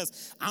he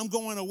says, I'm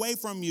going away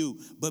from you.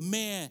 But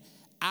man,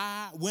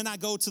 when I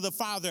go to the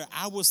Father,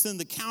 I will send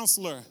the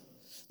counselor,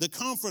 the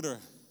comforter.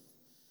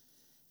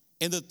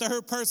 And the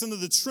third person of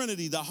the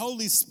Trinity, the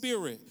Holy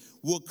Spirit,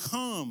 will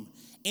come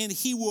and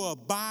he will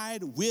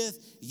abide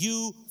with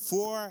you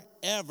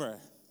forever.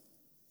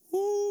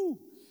 Woo!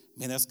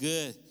 Man, that's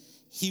good.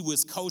 He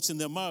was coaching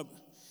them up.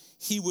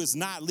 He was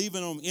not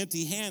leaving them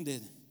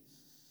empty-handed.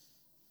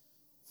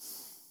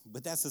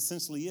 But that's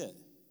essentially it.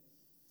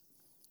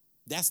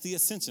 That's the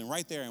ascension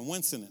right there in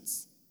one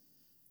sentence.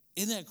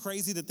 Isn't that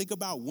crazy to think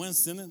about one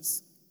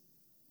sentence?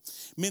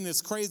 Man,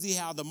 it's crazy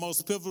how the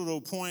most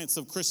pivotal points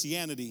of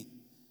Christianity,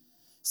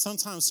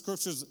 sometimes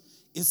scriptures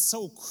is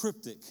so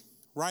cryptic,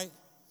 right?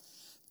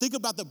 Think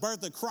about the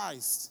birth of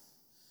Christ.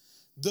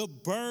 The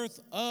birth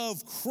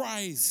of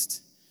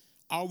Christ.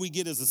 All we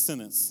get is a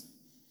sentence.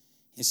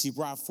 And she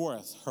brought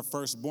forth her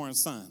firstborn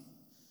son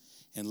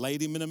and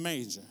laid him in a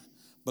manger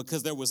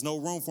because there was no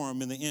room for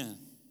him in the inn.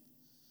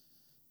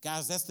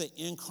 Guys, that's the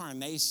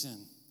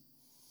incarnation.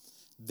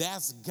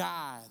 That's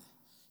God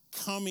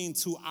coming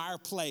to our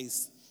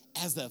place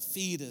as a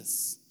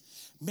fetus.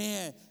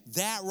 Man,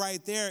 that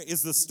right there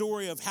is the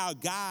story of how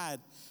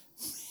God,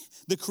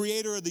 the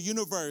creator of the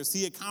universe,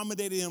 he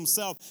accommodated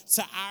himself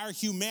to our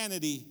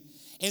humanity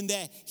and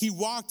that he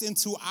walked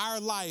into our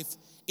life,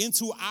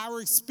 into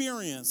our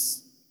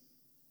experience,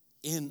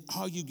 and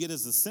all you get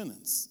is a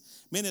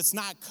sentence. Man, it's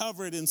not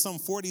covered in some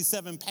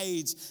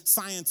 47-page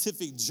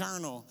scientific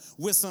journal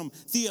with some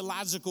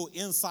theological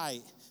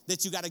insight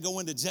that you got to go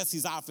into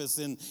Jesse's office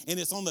and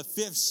it's on the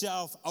 5th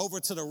shelf over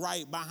to the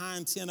right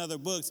behind 10 other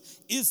books.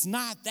 It's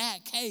not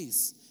that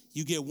case.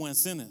 You get one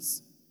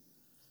sentence.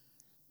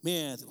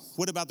 Man,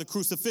 what about the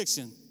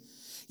crucifixion?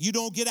 You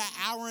don't get an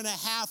hour and a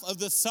half of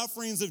the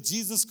sufferings of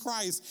Jesus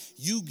Christ.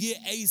 You get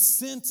a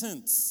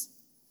sentence.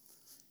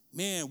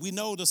 Man, we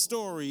know the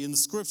story in the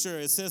scripture.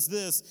 It says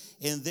this,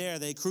 and there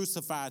they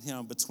crucified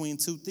him between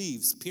two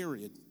thieves,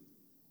 period.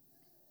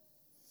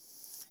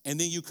 And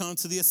then you come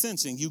to the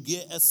ascension. You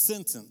get a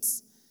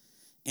sentence.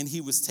 And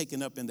he was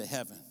taken up into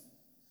heaven.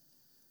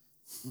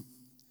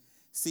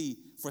 See,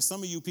 for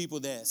some of you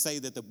people that say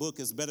that the book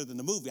is better than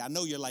the movie, I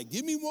know you're like,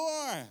 give me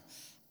more.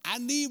 I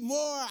need more.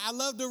 I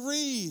love to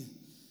read.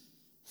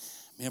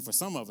 Man, for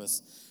some of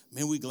us,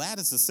 man, we glad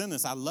it's a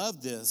sentence. I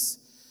love this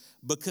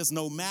because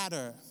no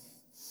matter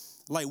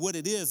like what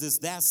it is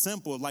that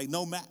simple. Like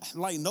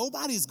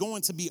nobody's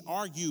going to be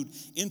argued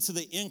into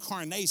the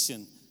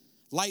incarnation.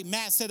 Like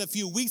Matt said a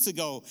few weeks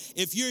ago,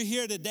 if you're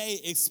here today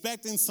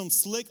expecting some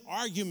slick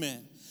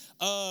argument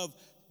of,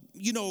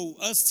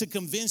 us to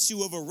convince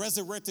you of a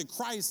resurrected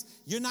Christ,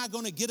 you're not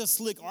going to get a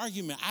slick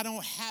argument. I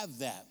don't have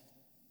that.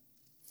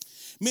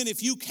 Man,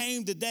 if you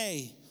came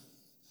today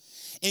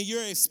and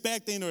you're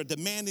expecting or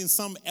demanding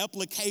some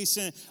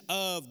application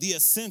of the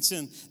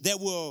ascension that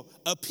will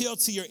appeal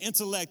to your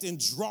intellect and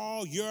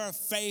draw your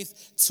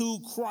faith to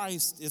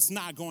Christ, it's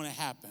not going to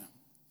happen.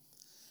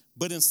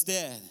 But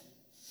instead,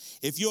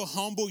 if you'll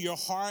humble your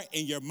heart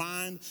and your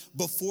mind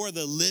before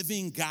the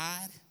living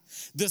God,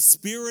 the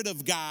Spirit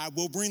of God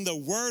will bring the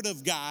Word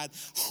of God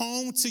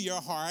home to your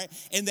heart,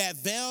 and that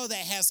veil that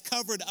has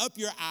covered up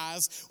your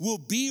eyes will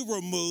be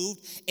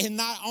removed. And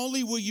not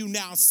only will you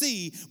now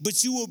see,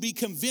 but you will be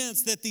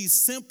convinced that these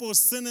simple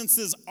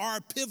sentences are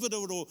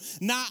pivotal,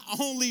 not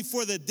only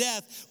for the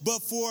death, but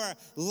for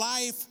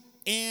life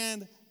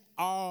and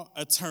all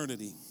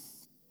eternity.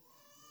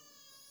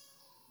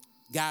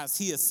 Guys,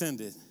 he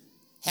ascended.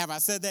 Have I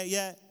said that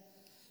yet?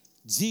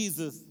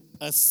 Jesus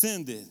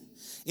ascended.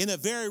 In a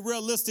very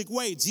realistic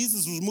way,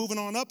 Jesus was moving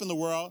on up in the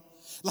world.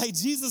 Like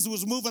Jesus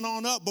was moving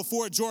on up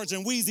before George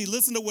and Wheezy.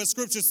 Listen to what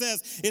scripture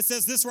says. It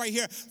says this right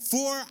here.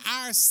 For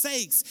our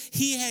sakes,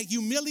 he had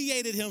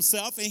humiliated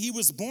himself and he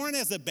was born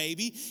as a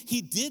baby.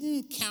 He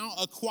didn't count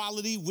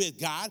equality with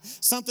God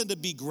something to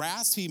be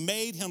grasped. He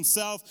made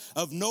himself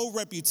of no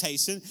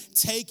reputation,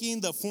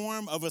 taking the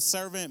form of a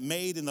servant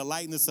made in the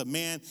likeness of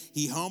man.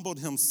 He humbled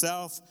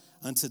himself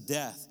unto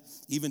death,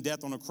 even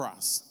death on a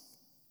cross.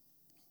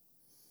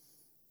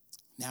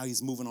 Now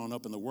he's moving on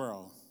up in the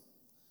world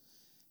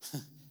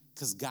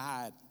because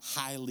God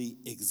highly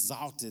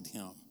exalted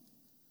him.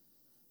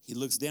 He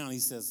looks down, he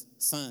says,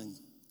 son,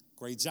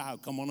 great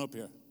job, come on up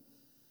here.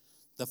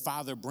 The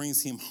Father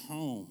brings him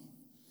home.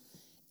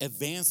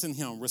 advancing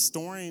him,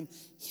 restoring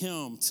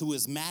him to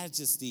his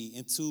majesty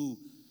and to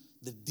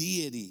the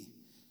deity.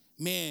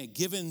 Man,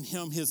 giving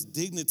him his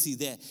dignity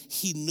that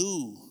he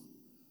knew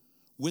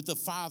with the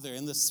Father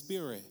and the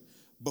Spirit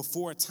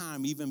before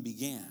time even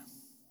began.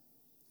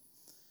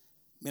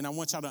 Man, I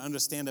want y'all to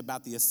understand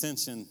about the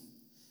ascension.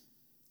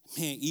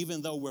 Man,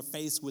 even though we're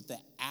faced with the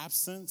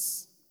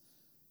absence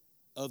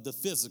of the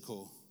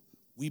physical,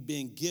 we've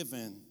been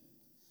given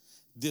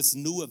this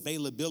new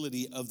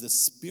availability of the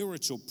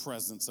spiritual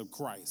presence of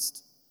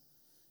Christ.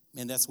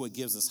 Man, that's what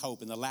gives us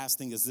hope. And the last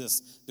thing is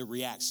this, the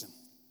reaction.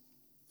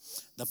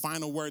 The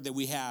final word that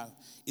we have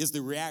is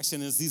the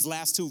reaction. Is these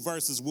last two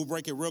verses. We'll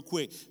break it real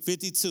quick.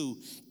 52,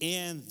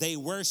 and they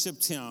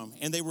worshiped him,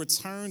 and they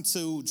returned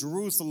to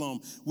Jerusalem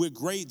with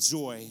great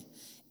joy,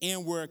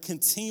 and were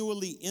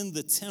continually in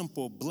the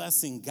temple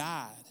blessing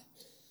God.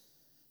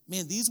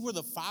 Man, these were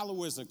the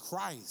followers of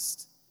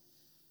Christ.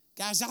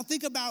 Guys, y'all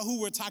think about who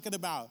we're talking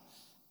about.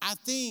 I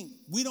think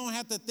we don't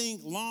have to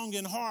think long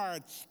and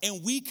hard,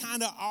 and we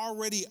kind of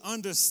already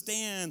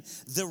understand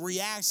the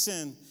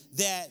reaction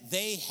that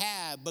they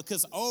had,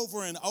 because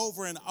over and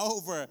over and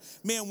over,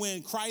 man,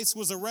 when Christ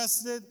was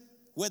arrested,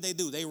 what'd they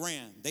do? They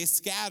ran. They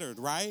scattered,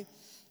 right?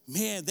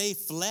 Man, they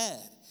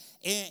fled.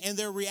 And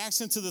their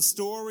reaction to the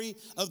story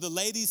of the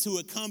ladies who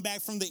had come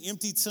back from the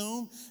empty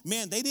tomb,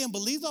 man, they didn't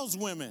believe those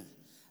women.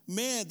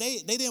 Man, they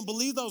didn't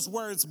believe those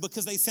words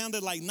because they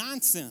sounded like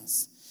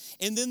nonsense.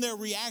 And then their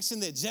reaction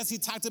that Jesse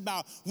talked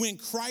about when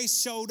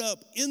Christ showed up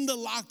in the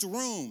locked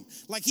room,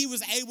 like he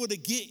was able to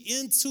get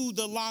into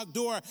the locked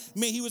door.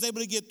 Man, he was able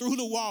to get through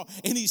the wall,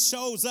 and he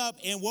shows up,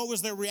 and what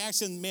was their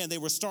reaction? Man, they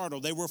were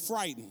startled. They were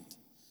frightened.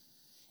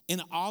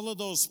 And all of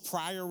those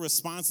prior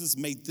responses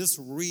made this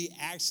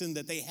reaction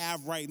that they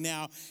have right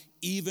now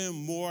even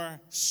more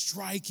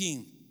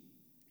striking.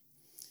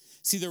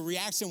 See, the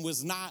reaction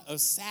was not of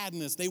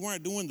sadness. They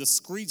weren't doing the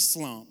screech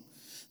slump.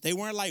 They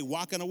weren't like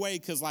walking away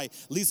because like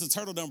Lisa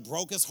Turtle done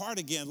broke his heart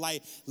again.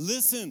 Like,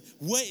 listen,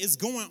 what is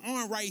going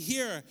on right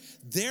here?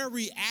 Their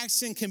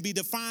reaction can be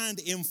defined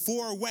in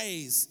 4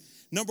 ways.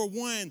 Number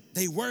 1,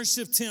 they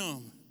worshiped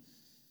him.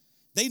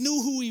 They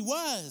knew who he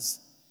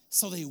was,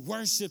 so they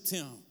worshiped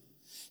him.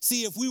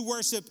 See, if we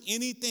worship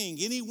anything,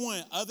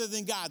 anyone other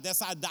than God,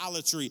 that's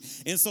idolatry.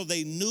 And so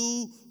they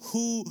knew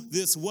who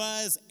this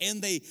was,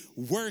 and they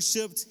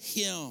worshiped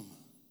him.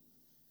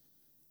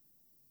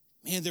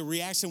 Man, the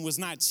reaction was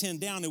not chin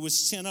down, it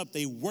was chin up.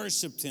 They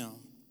worshiped him.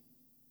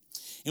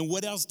 And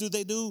what else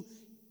do?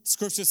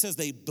 Scripture says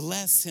they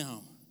bless him.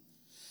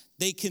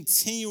 They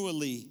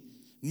continually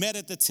met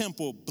at the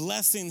temple,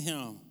 blessing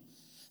him.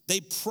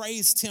 They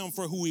praised him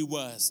for who he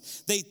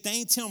was. They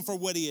thanked him for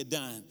what he had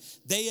done.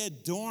 They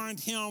adorned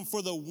him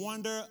for the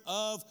wonder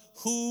of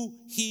who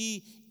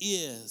he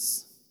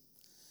is.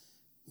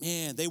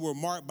 Man, they were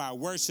marked by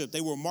worship. They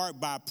were marked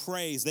by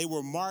praise. They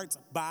were marked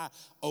by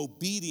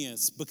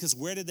obedience. Because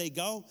where did they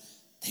go?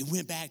 They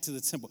went back to the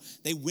temple.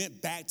 They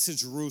went back to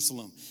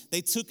Jerusalem.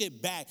 They took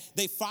it back.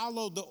 They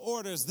followed the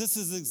orders. This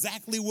is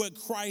exactly what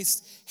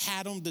Christ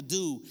had them to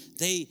do.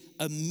 They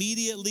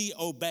immediately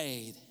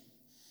obeyed.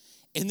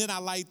 And then I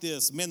like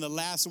this. Man, the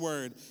last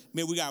word,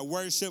 man, we got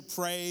worship,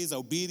 praise,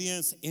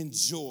 obedience, and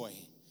joy.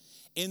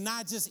 And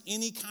not just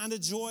any kind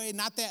of joy,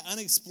 not that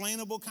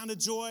unexplainable kind of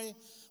joy,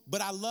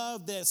 but I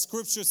love that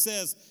Scripture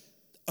says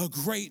a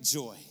great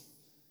joy.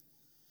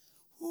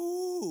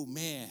 Ooh,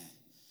 man.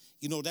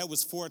 You know, that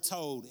was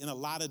foretold in a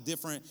lot of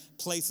different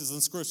places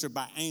in Scripture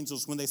by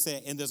angels when they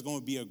said, and there's going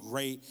to be a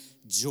great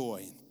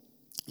joy.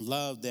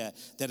 Love that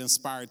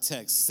inspired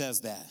text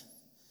says that.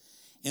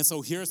 And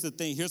so here's the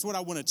thing. Here's what I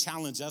want to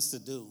challenge us to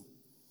do.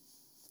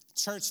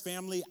 Church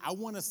family, I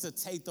want us to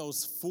take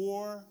those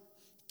 4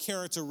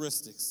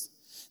 characteristics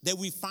that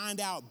we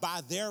find out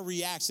by their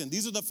reaction.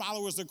 These are the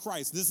followers of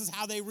Christ. This is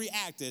how they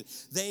reacted.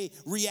 They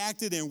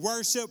reacted in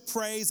worship,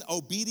 praise,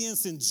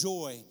 obedience, and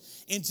joy.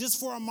 And just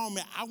for a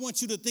moment, I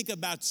want you to think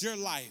about your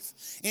life.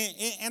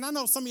 And I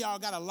know some of y'all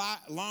got a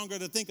lot longer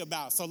to think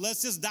about, so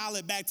let's just dial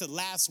it back to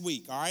last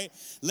week, all right?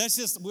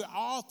 We're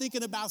all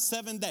thinking about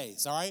 7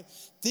 days, all right?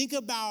 Think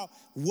about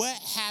what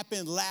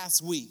happened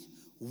last week.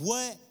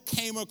 What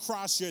came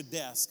across your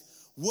desk?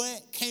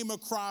 What came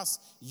across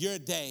your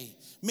day?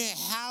 Man,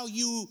 how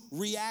you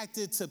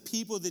reacted to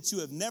people that you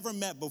have never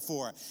met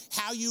before.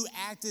 How you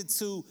acted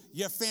to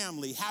your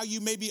family. How you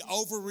maybe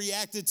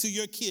overreacted to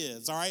your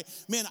kids, all right?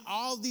 Man,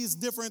 all these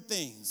different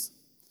things.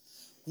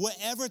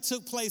 Whatever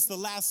took place the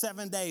last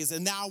 7 days,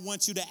 and now I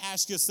want you to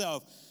ask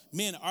yourself,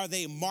 man, are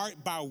they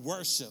marked by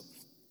worship?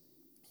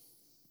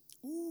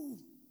 Ooh.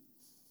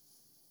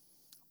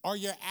 Are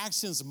your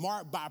actions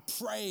marked by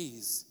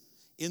praise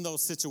in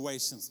those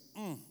situations?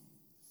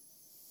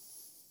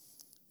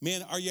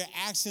 Man, are your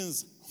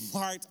actions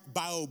marked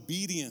by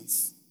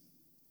obedience?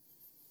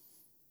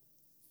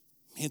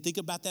 Man, think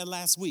about that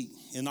last week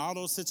in all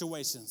those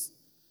situations.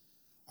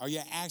 Are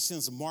your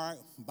actions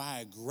marked by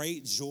a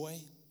great joy?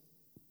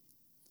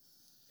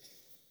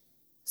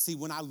 See,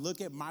 when I look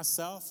at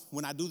myself,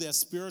 when I do that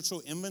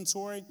spiritual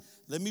inventory,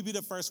 let me be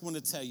the first one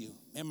to tell you,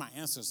 man, my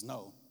answer is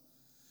no.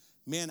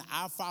 Man,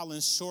 I've fallen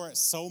short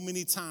so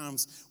many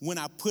times when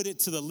I put it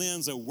to the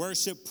lens of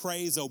worship,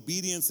 praise,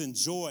 obedience, and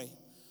joy.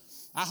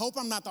 I hope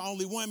I'm not the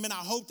only one. Man, I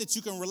hope that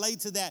you can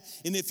relate to that.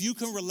 And if you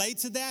can relate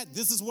to that,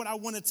 this is what I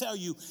want to tell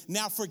you.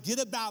 Now,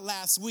 forget about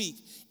last week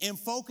and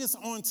focus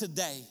on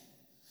today.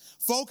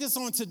 Focus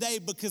on today,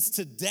 because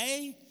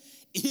today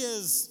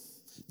is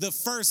the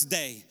first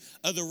day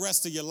of the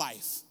rest of your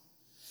life.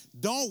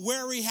 Don't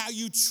worry how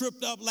you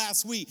tripped up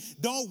last week.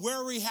 Don't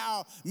worry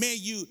how, man,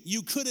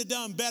 you could have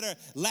done better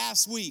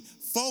last week.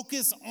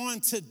 Focus on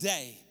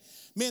today.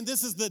 Man,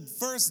 this is the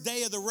first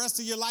day of the rest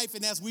of your life,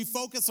 and as we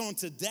focus on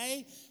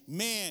today,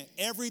 man,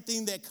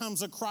 everything that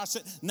comes across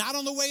it, not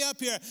on the way up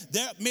here,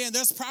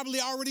 there's probably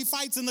already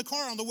fights in the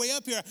car on the way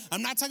up here.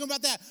 I'm not talking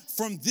about that.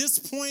 From this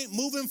point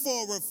moving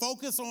forward,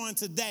 focus on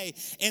today,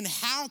 and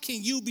how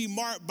can you be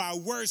marked by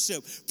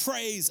worship,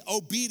 praise,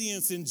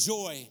 obedience, and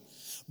joy?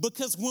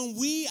 Because when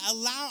we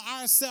allow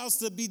ourselves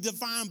to be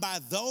defined by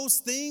those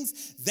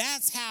things,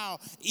 that's how,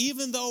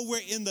 even though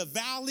we're in the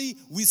valley,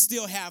 we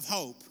still have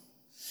hope.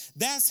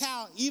 That's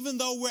how, even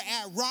though we're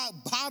at rock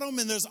bottom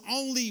and there's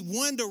only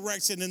one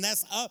direction and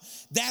that's up,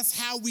 that's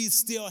how we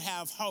still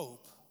have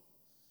hope.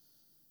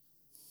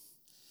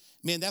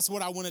 Man, that's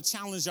what I want to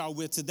challenge y'all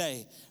with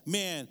today.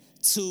 Man,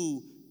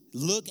 to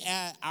look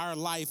at our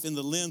life in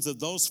the lens of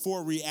those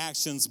four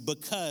reactions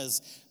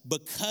because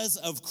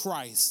of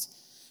Christ.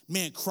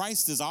 Man,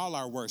 Christ is all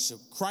our worship.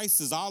 Christ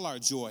is all our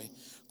joy.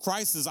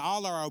 Christ is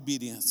all our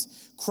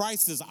obedience.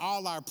 Christ is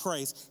all our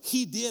praise.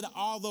 He did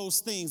all those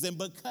things. And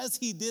because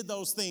he did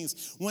those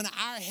things, when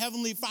our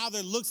Heavenly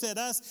Father looks at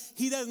us,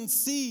 he doesn't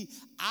see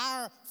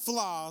our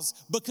flaws,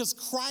 because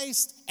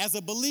Christ, as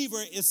a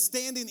believer, is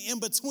standing in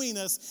between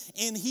us,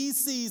 and he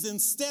sees,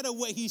 instead of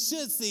what he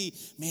should see,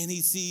 man,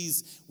 he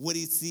sees what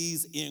he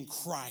sees in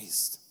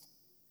Christ.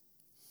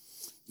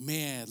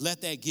 Man,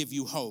 let that give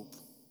you hope.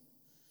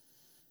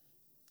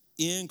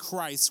 In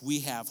Christ,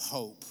 we have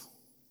hope.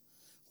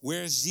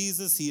 Where's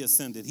Jesus? He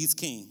ascended. He's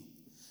king.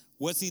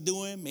 What's he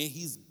doing? Man,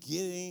 he's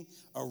getting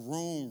a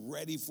room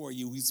ready for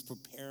you. He's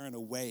preparing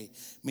a way.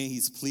 Man,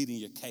 he's pleading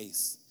your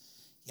case.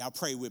 Y'all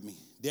pray with me.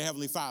 Dear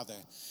Heavenly Father,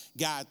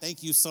 God,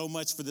 thank you so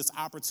much for this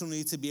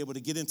opportunity to be able to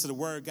get into the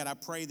word. God, I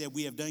pray that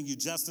we have done you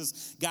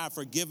justice. God,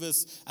 forgive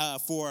us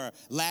for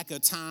lack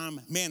of time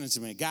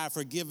management. God,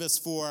 forgive us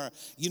for,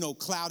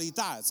 cloudy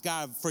thoughts.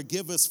 God,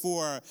 forgive us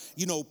for,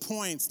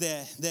 points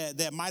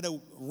that might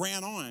have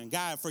ran on.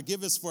 God,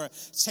 forgive us for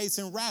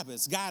chasing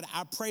rabbits. God,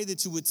 I pray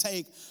that you would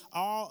take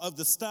all of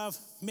the stuff,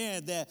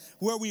 man, that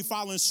where we've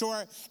fallen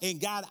short.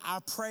 And God, I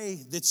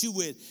pray that you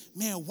would,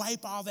 man,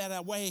 wipe all that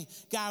away.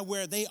 God,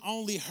 where they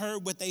only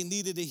heard what they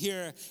needed to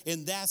hear,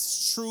 and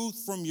that's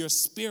truth from your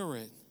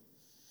spirit.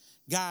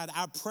 God,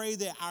 I pray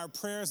that our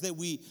prayers that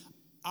we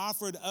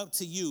offered up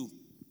to you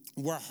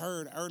were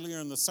heard earlier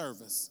in the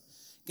service.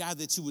 God,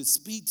 that you would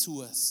speak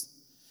to us.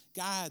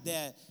 God,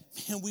 that,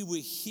 man, we would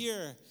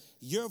hear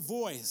your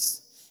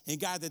voice, and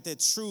God,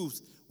 that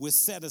truth would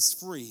set us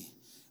free.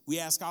 We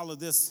ask all of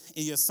this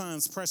in your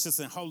Son's precious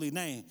and holy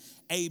name.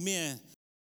 Amen.